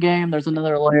doing in the game, there's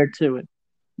another layer to it.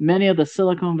 Many of the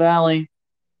Silicon Valley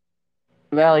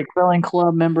Curling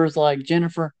Club members like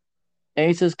Jennifer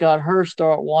Aces got her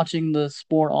start watching the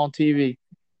sport on TV.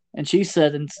 and she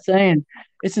said insane.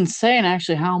 It's insane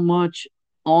actually how much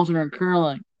alternate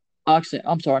curling. Actually,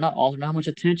 I'm sorry, not alternate. How much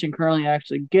attention curling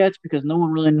actually gets because no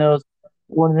one really knows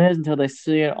what it is until they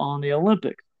see it on the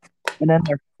Olympics, and then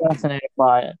they're fascinated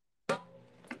by it. And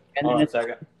Hold then on a it's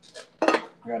second.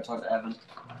 I gotta talk to Evan.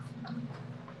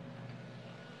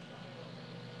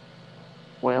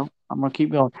 well, I'm gonna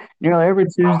keep going. Nearly every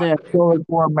Tuesday at Solar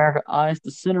for America Ice,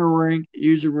 the center rink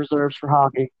usually reserves for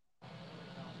hockey.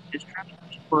 It's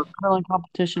for curling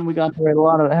competition. We got to a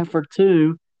lot of effort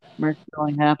too. American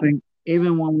curling happening,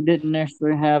 even when we didn't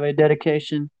necessarily have a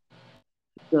dedication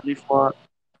study for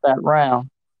that round.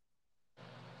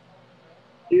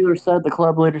 The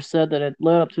club leader said that it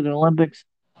led up to the Olympics.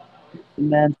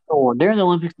 Demand soared. During the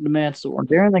Olympics, the demand soared.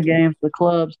 During the games, the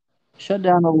clubs shut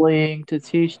down the league to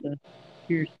teach the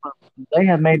peers. They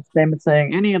have made statements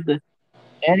saying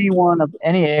anyone of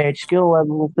any age, skill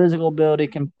level, physical ability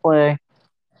can play.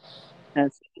 And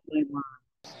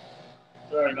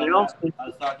Sorry they about also, that. I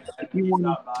was talking to if Evan. you He want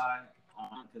to stopped by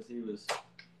because he was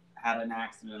had an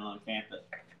accident on campus.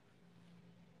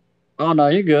 oh no,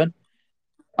 you're good.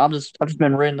 I've just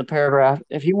been reading the paragraph.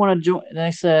 If you want to join,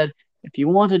 they said if you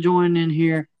want to join in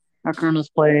here, how Colonel's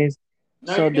plays,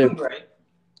 No, so you're do doing great.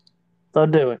 so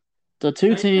do it. So two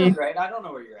No, you're doing teams, great. I don't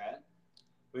know where you're at,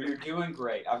 but you're doing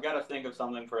great. I've got to think of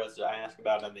something for us to ask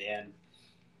about at the end.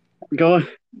 go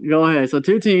go ahead. So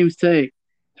two teams take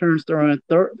turns throwing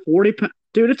 40 pounds.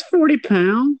 Dude, it's 40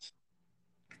 pounds.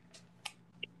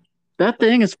 That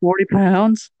thing is 40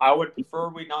 pounds. I would prefer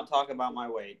we not talk about my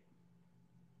weight.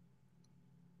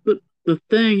 The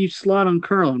thing you slide on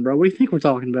curling, bro. What do you think we're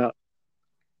talking about?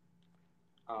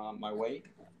 My weight.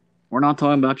 We're not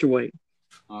talking about your weight.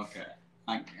 Okay.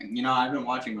 I've been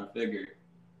watching my figure.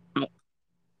 Oh,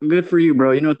 good for you,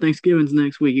 bro. You know Thanksgiving's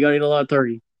next week. You gotta eat a lot of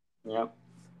turkey. Yep.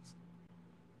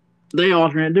 They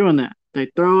alternate doing that.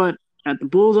 They throw it at the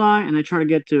bullseye and they try to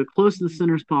get to as close to the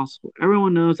center as possible.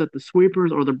 Everyone knows that the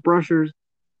sweepers or the brushers,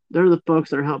 they're the folks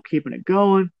that are help keeping it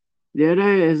going. The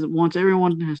idea is once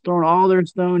everyone has thrown all their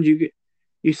stones,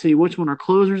 you see which one are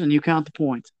closers and you count the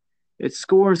points. It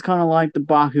scores kind of like the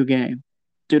Baku game.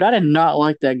 Dude, I did not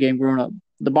like that game growing up.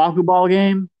 The Baku ball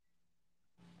game.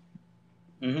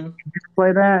 Mm-hmm.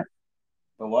 Play that.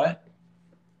 The what?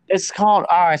 It's called.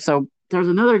 All right, so there's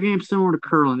another game similar to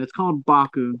curling. It's called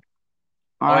Baku.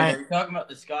 All Oh, right. are you talking about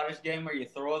the Scottish game where you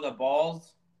throw the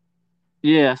balls?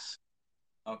 Yes.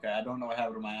 Okay, I don't know what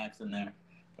happened to my accent there,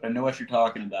 but I know what you're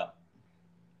talking about.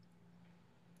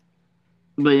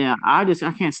 But yeah, I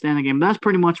can't stand the game. That's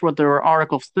pretty much what their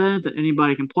article said that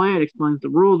anybody can play it. Explains the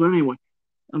rules. But anyway,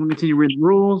 I'm gonna continue reading the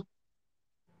rules.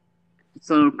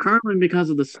 So curling because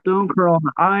of the stone curl on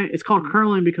the ice, it's called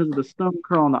curling because of the stone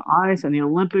curl on the ice. In the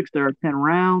Olympics, there are 10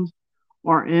 rounds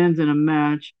or ends in a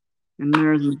match, and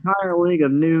there's an entire league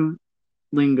of new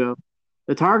lingo.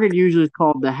 The target usually is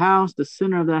called the house. The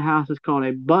center of that house is called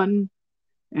a button,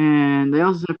 and they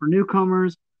also said for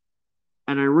newcomers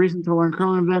at a recent to learn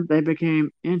curling event, they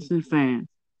became instant fans.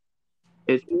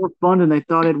 It's more fun than they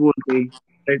thought it would be.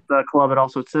 The club had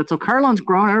also said. So curling's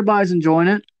grown. Everybody's enjoying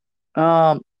it.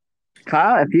 Um,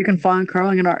 Kyle, if you can find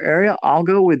curling in our area, I'll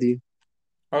go with you.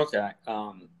 Okay.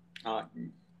 Uh,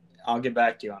 I'll get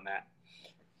back to you on that.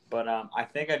 But I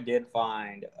think I did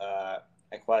find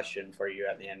a question for you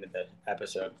at the end of the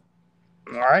episode.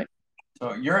 All right.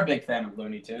 So you're a big fan of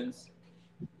Looney Tunes,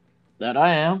 That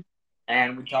I am.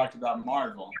 and we talked about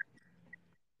Marvel.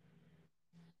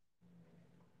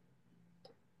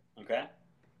 Okay.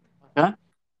 Okay.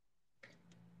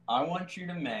 I want you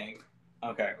to make.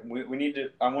 Okay, we need to.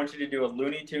 I want you to do a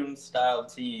Looney Tunes style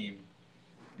team,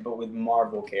 but with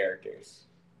Marvel characters.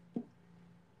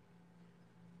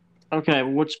 Okay.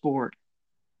 Which sport?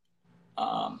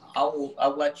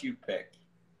 I'll let you pick.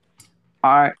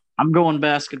 All right. I'm going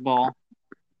basketball.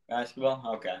 Basketball.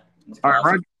 Okay, it's All right.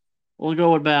 classic. Right. We'll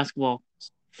go with basketball.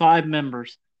 5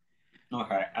 members.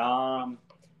 Okay.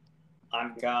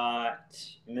 I've got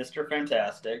Mr.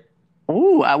 Fantastic.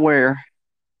 Ooh, I wear.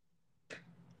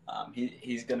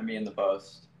 He's gonna be in the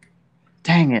post,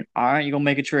 Dang it. All right. You're going to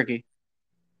make it tricky.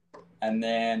 and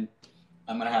then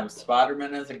I'm gonna have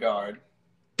Spider-Man as a guard.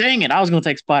 Dang it. I was going to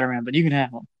take Spider Man, but you can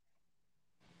have him.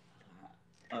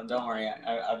 Don't worry,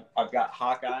 I've got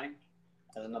Hawkeye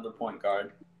as another point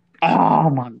guard. Oh,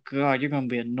 my God. You're going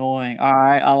to be annoying. All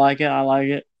right. I like it. I like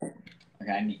it.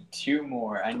 Okay, I need two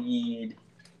more. I need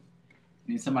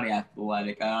somebody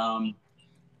athletic.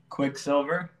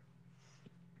 Quicksilver.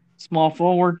 Small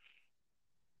forward.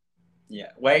 Yeah.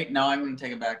 Wait, no, I'm gonna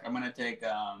take it back. I'm gonna take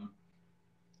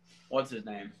what's his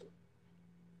name?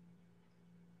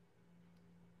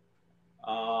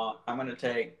 I'm gonna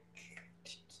take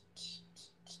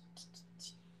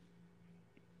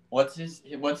What's his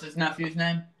nephew's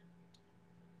name?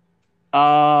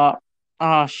 Oh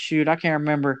shoot, I can't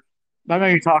remember. But I know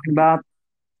you're talking about.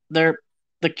 They're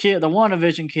the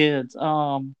WandaVision kids.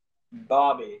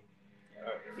 Bobby.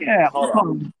 Yeah, Hold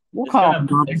on. we'll call him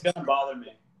Bobby. It's gonna bother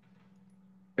me.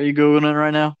 Are you googling it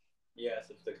right now? Yes,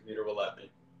 if the computer will let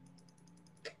me.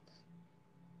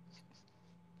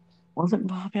 Was it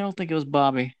Bobby? I don't think it was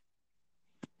Bobby.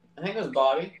 I think it was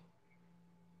Bobby.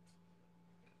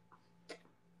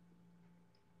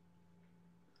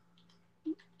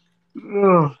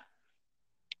 Ugh.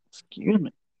 Excuse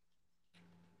me.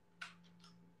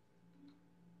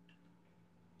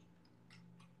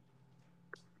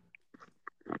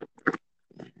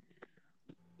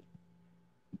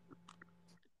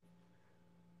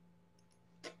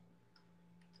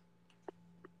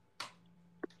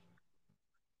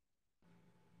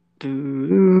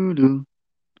 Do do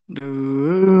do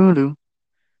do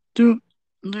do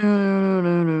do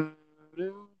do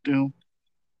do do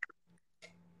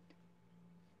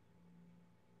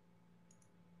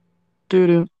do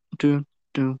do do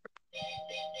do.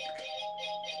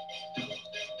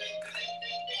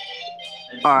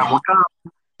 All right, what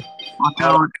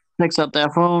kind picks up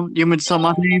that phone? You mean to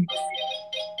my name?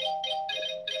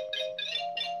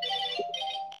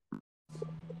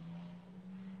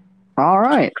 All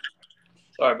right.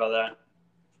 Sorry about that.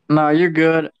 No, you're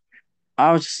good.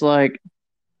 I was just like,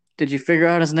 did you figure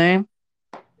out his name?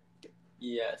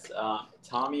 Yes,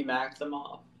 Tommy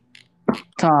Maximoff.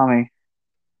 Tommy.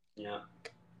 Yeah.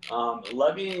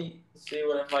 Let me see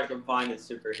what if I can find his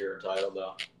superhero title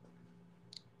though.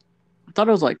 I thought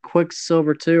it was like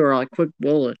Quicksilver too, or like Quick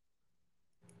Bullet.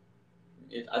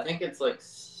 I think it's like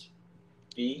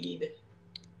Speed.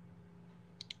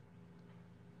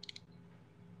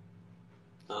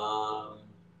 Um.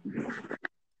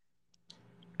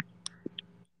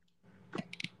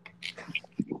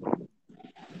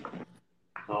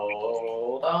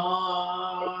 Hold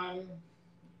on.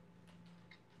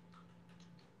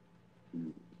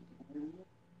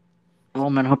 Oh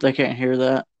man, I hope they can't hear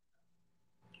that.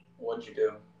 What'd you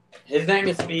do? His name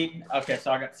is Speed. Okay,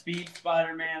 so I got Speed,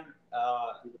 Spider-Man,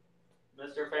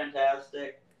 Mr.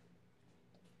 Fantastic.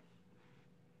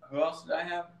 Who else did I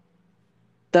have?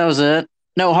 That was it.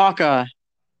 No, Hawkeye.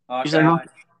 You said Hawkeye.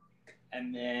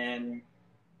 And then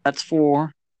that's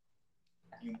 4.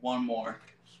 one more.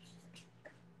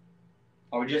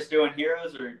 Are we just doing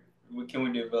heroes, or can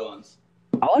we do villains?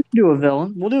 I like to do a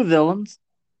villain. We'll do villains.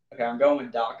 Okay, I'm going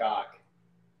with Doc Ock.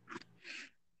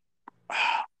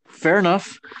 Fair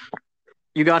enough.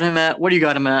 You got him at, what do you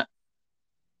got him at?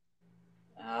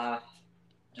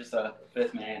 Just a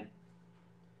 5th man.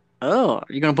 Oh, are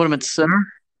you going to put him at center?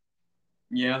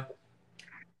 Yeah.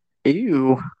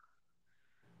 Ew.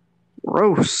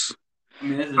 Gross. I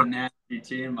mean, this is a nasty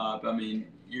team up. I mean,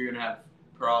 you're going to have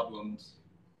problems.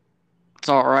 It's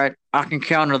all right. I can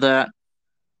counter that.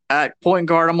 At point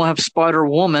guard, I'm going to have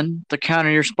Spider-Woman to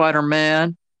counter your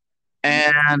Spider-Man.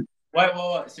 And Wait.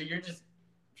 So you're just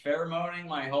pheromoning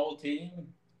my whole team?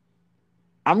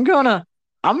 I'm gonna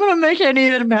make it an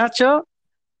even matchup.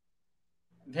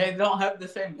 They don't have the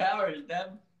same powers,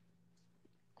 Deb.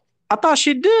 I thought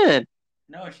she did.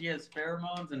 No, she has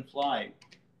pheromones and flight.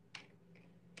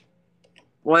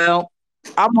 Well,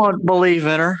 I'm gonna believe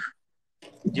in her.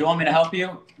 Do you want me to help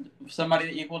you?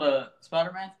 Somebody equal to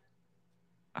Spider-Man?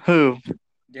 Who?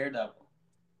 Daredevil.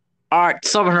 All right,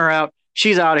 subbing her out.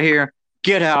 She's out of here.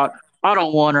 Get out. I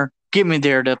don't want her. Give me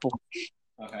Daredevil.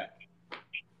 Okay.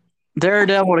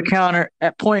 Daredevil to counter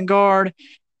at point guard.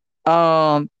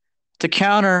 To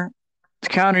counter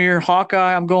your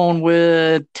Hawkeye, I'm going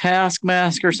with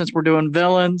Taskmaster since we're doing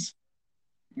villains.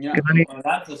 Yeah, well,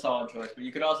 that's a solid choice, but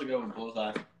you could also go with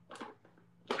Bullseye.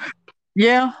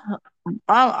 Yeah,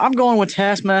 I'm going with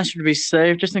Taskmaster to be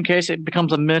safe, just in case it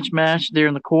becomes a mismatch there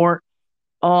in the court.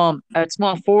 At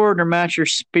small forward to match your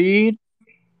speed.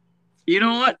 You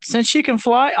know what? Since she can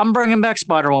fly, I'm bringing back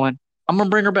Spider-Woman. I'm gonna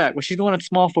bring her back. Well, she's going at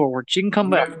small forward. She can come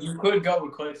back. You could go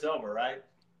with Quicksilver, right?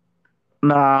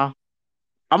 Nah,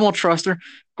 I'm gonna trust her.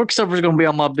 Quicksilver's gonna be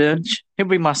on my bench. He'll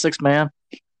be my 6th man.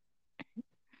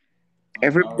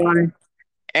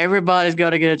 Everybody's got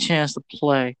to get a chance to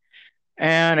play.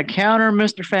 And a counter,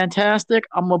 Mr. Fantastic.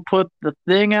 I'm gonna put the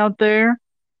Thing out there.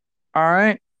 All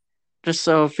right. Just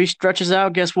so if he stretches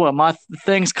out, guess what? My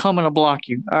Thing's coming to block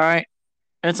you. All right.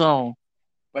 It's on.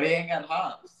 But he ain't got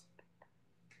hops.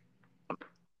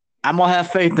 I'm gonna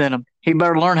have faith in him. He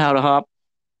better learn how to hop.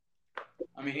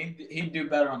 I mean, he'd do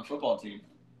better on the football team.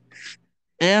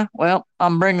 Yeah, well,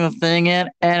 I'm bringing the Thing in,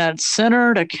 and at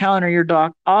center to counter your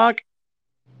Doc Ock,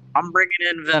 I'm bringing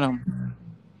in Venom.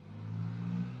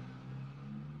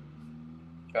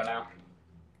 Go now.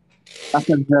 I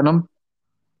said Venom.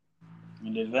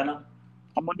 You did Venom?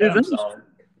 I'm gonna do Venom's Venom. solid.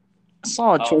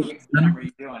 Solid choice. Which Venom are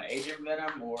you doing? Agent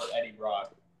Venom or Eddie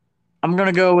Brock? I'm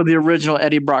gonna go with the original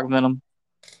Eddie Brock Venom.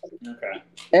 Okay.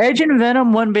 Agent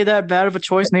Venom wouldn't be that bad of a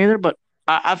choice neither, but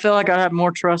I feel like I'd have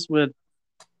more trust with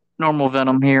normal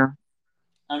Venom here.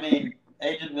 I mean,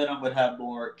 Agent Venom would have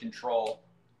more control.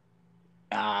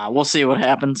 We'll see what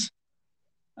happens.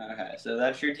 Okay, so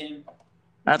that's your team?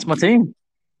 That's my team.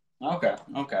 Okay.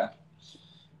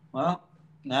 Well,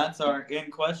 that's our in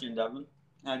question, Devin.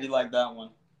 How do you like that one?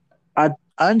 I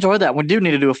enjoy that. We do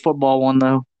need to do a football one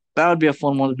though. That would be a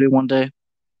fun one to do one day.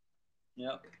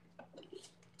 Yep.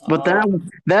 But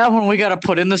that one we got to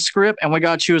put in the script and we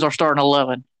got to choose our starting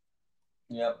 11.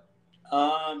 Yep.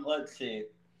 Let's see.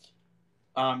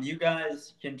 You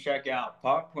guys can check out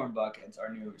Popcorn Buckets,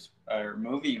 our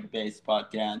movie-based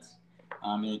podcast.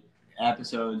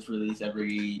 Episodes released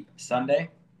every Sunday.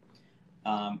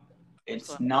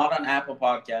 It's not on Apple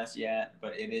Podcasts yet,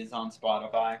 but it is on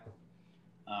Spotify,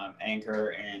 Anchor,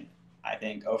 and I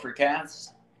think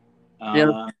Overcast.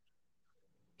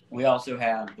 We also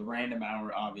have the Random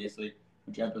Hour, obviously,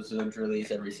 which episodes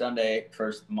release every Sunday,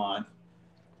 first of the month.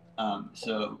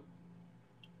 So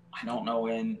I don't know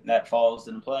when that falls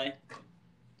into play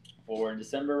for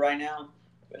December right now,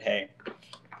 but hey.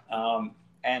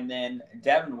 And then,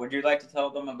 Devin, would you like to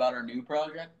tell them about our new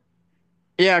project?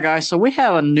 Yeah, guys. So we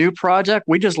have a new project.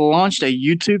 We just launched a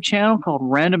YouTube channel called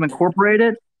Random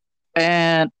Incorporated.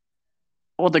 And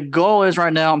what the goal is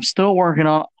right now, I'm still working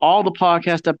on all the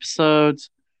podcast episodes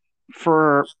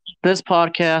for this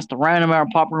podcast. The Random Hour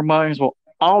Popcorn Buckets will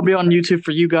all be on YouTube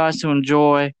for you guys to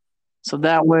enjoy. So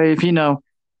that way, if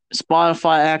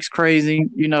Spotify acts crazy,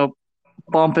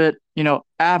 bump it.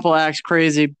 Apple acts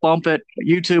crazy, bump it.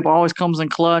 YouTube always comes in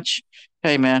clutch.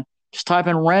 Hey, man, just type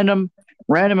in Random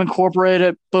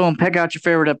Incorporated. Boom, pick out your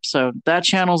favorite episode. That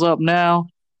channel's up now.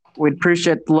 We'd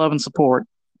appreciate the love and support.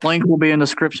 Link will be in the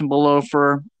description below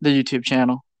for the YouTube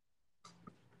channel.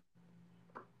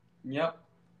 Yep.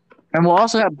 And we'll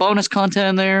also have bonus content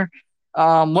in there.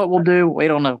 What we'll do, we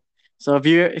don't know. So if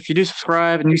you do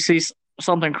subscribe and you see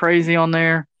something crazy on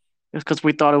there, it's because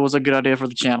we thought it was a good idea for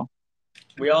the channel.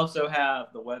 We also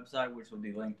have the website, which will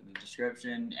be linked in the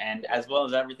description, and as well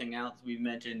as everything else we've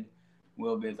mentioned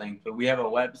will be linked. But we have a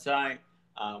website,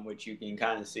 which you can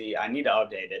kind of see. I need to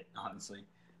update it, honestly.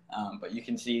 But you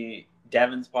can see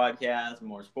Devin's podcast,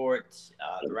 More Sports,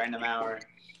 the Random Hour,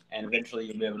 and eventually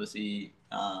you'll be able to see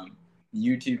the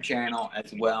YouTube channel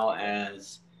as well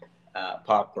as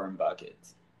Popcorn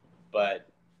Buckets. But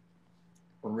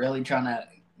we're really trying to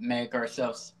make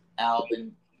ourselves out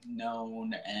and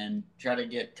known and try to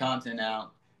get content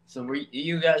out so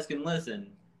you guys can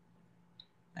listen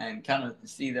and kind of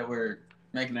see that we're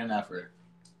making an effort.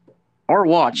 Or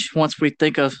watch once we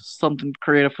think of something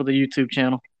creative for the YouTube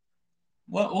channel.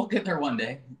 Well, we'll get there one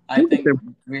day. I think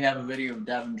we have a video of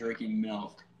Devin drinking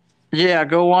milk. Yeah,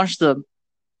 go watch the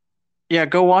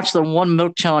one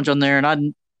milk challenge on there, and I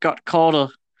got called a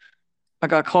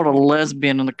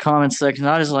lesbian in the comment section.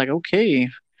 I was like, okay,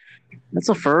 that's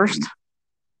a first.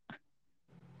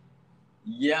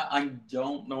 Yeah, I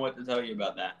don't know what to tell you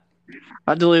about that.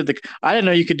 I didn't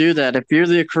know you could do that. If you're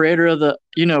the creator of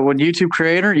when YouTube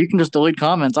creator, you can just delete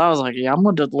comments. I was like, yeah, I'm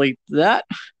gonna delete that.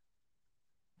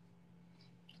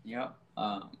 Yeah.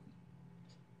 I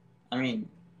mean,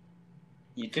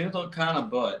 you do look kind of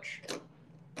butch.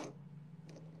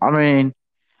 I mean,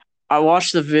 I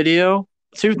watched the video.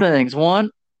 Two things.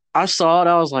 One, I saw it.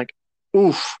 I was like,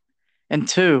 oof. And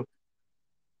two,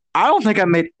 I don't think I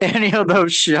made any of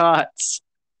those shots.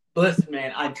 Listen,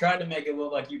 man, I tried to make it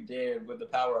look like you did with the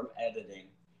power of editing.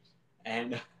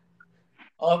 And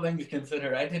all things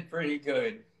considered, I did pretty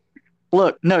good.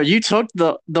 Look, no, you took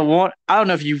the one. I don't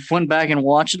know if you went back and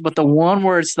watched it, but the one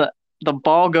where it's the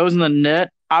ball goes in the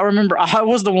net. I remember I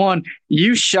was the one.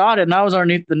 You shot it, and I was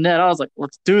underneath the net. I was like,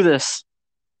 let's do this.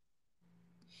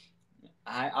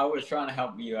 I was trying to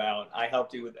help you out. I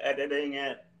helped you with editing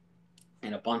it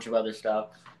and a bunch of other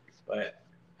stuff. But,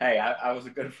 hey, I was a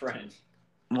good friend.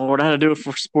 Lord, I had to do it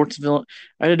for Sportsville.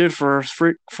 I had to do it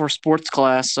for sports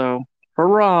class, so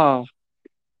hurrah.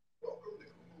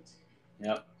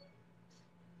 Yep.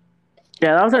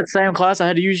 Yeah, that was that same class I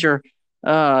had to use your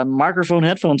microphone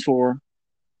headphones for.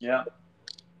 Yeah.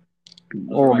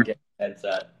 Or my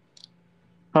headset.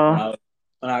 Huh?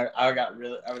 I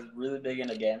was really big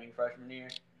into gaming freshman year,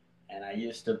 and I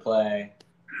used to play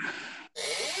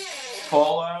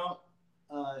Fallout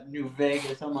New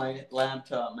Vegas on my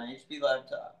laptop, my HP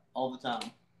laptop, all the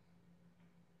time.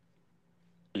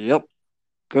 Yep.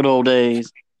 Good old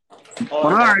days.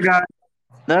 All right, guys.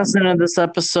 that's the end of this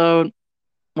episode.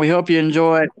 We hope you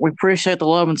enjoy it. We appreciate the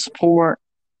love and support.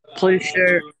 Please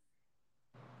share.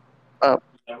 Yeah,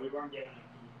 we weren't getting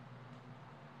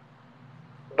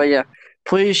But yeah,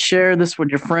 please share this with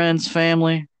your friends,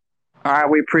 family. All right,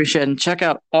 we appreciate it. And check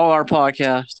out all our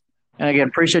podcasts. And again,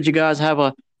 appreciate you guys. Have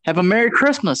a Merry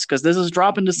Christmas because this is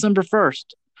dropping December 1st.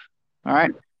 All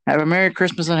right. Have a Merry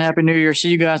Christmas and Happy New Year. See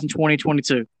you guys in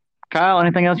 2022. Kyle,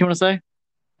 anything else you want to say?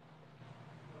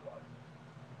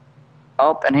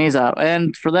 Oh, and he's out.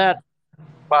 And for that,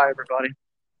 bye, everybody.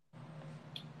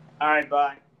 All right,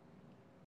 bye.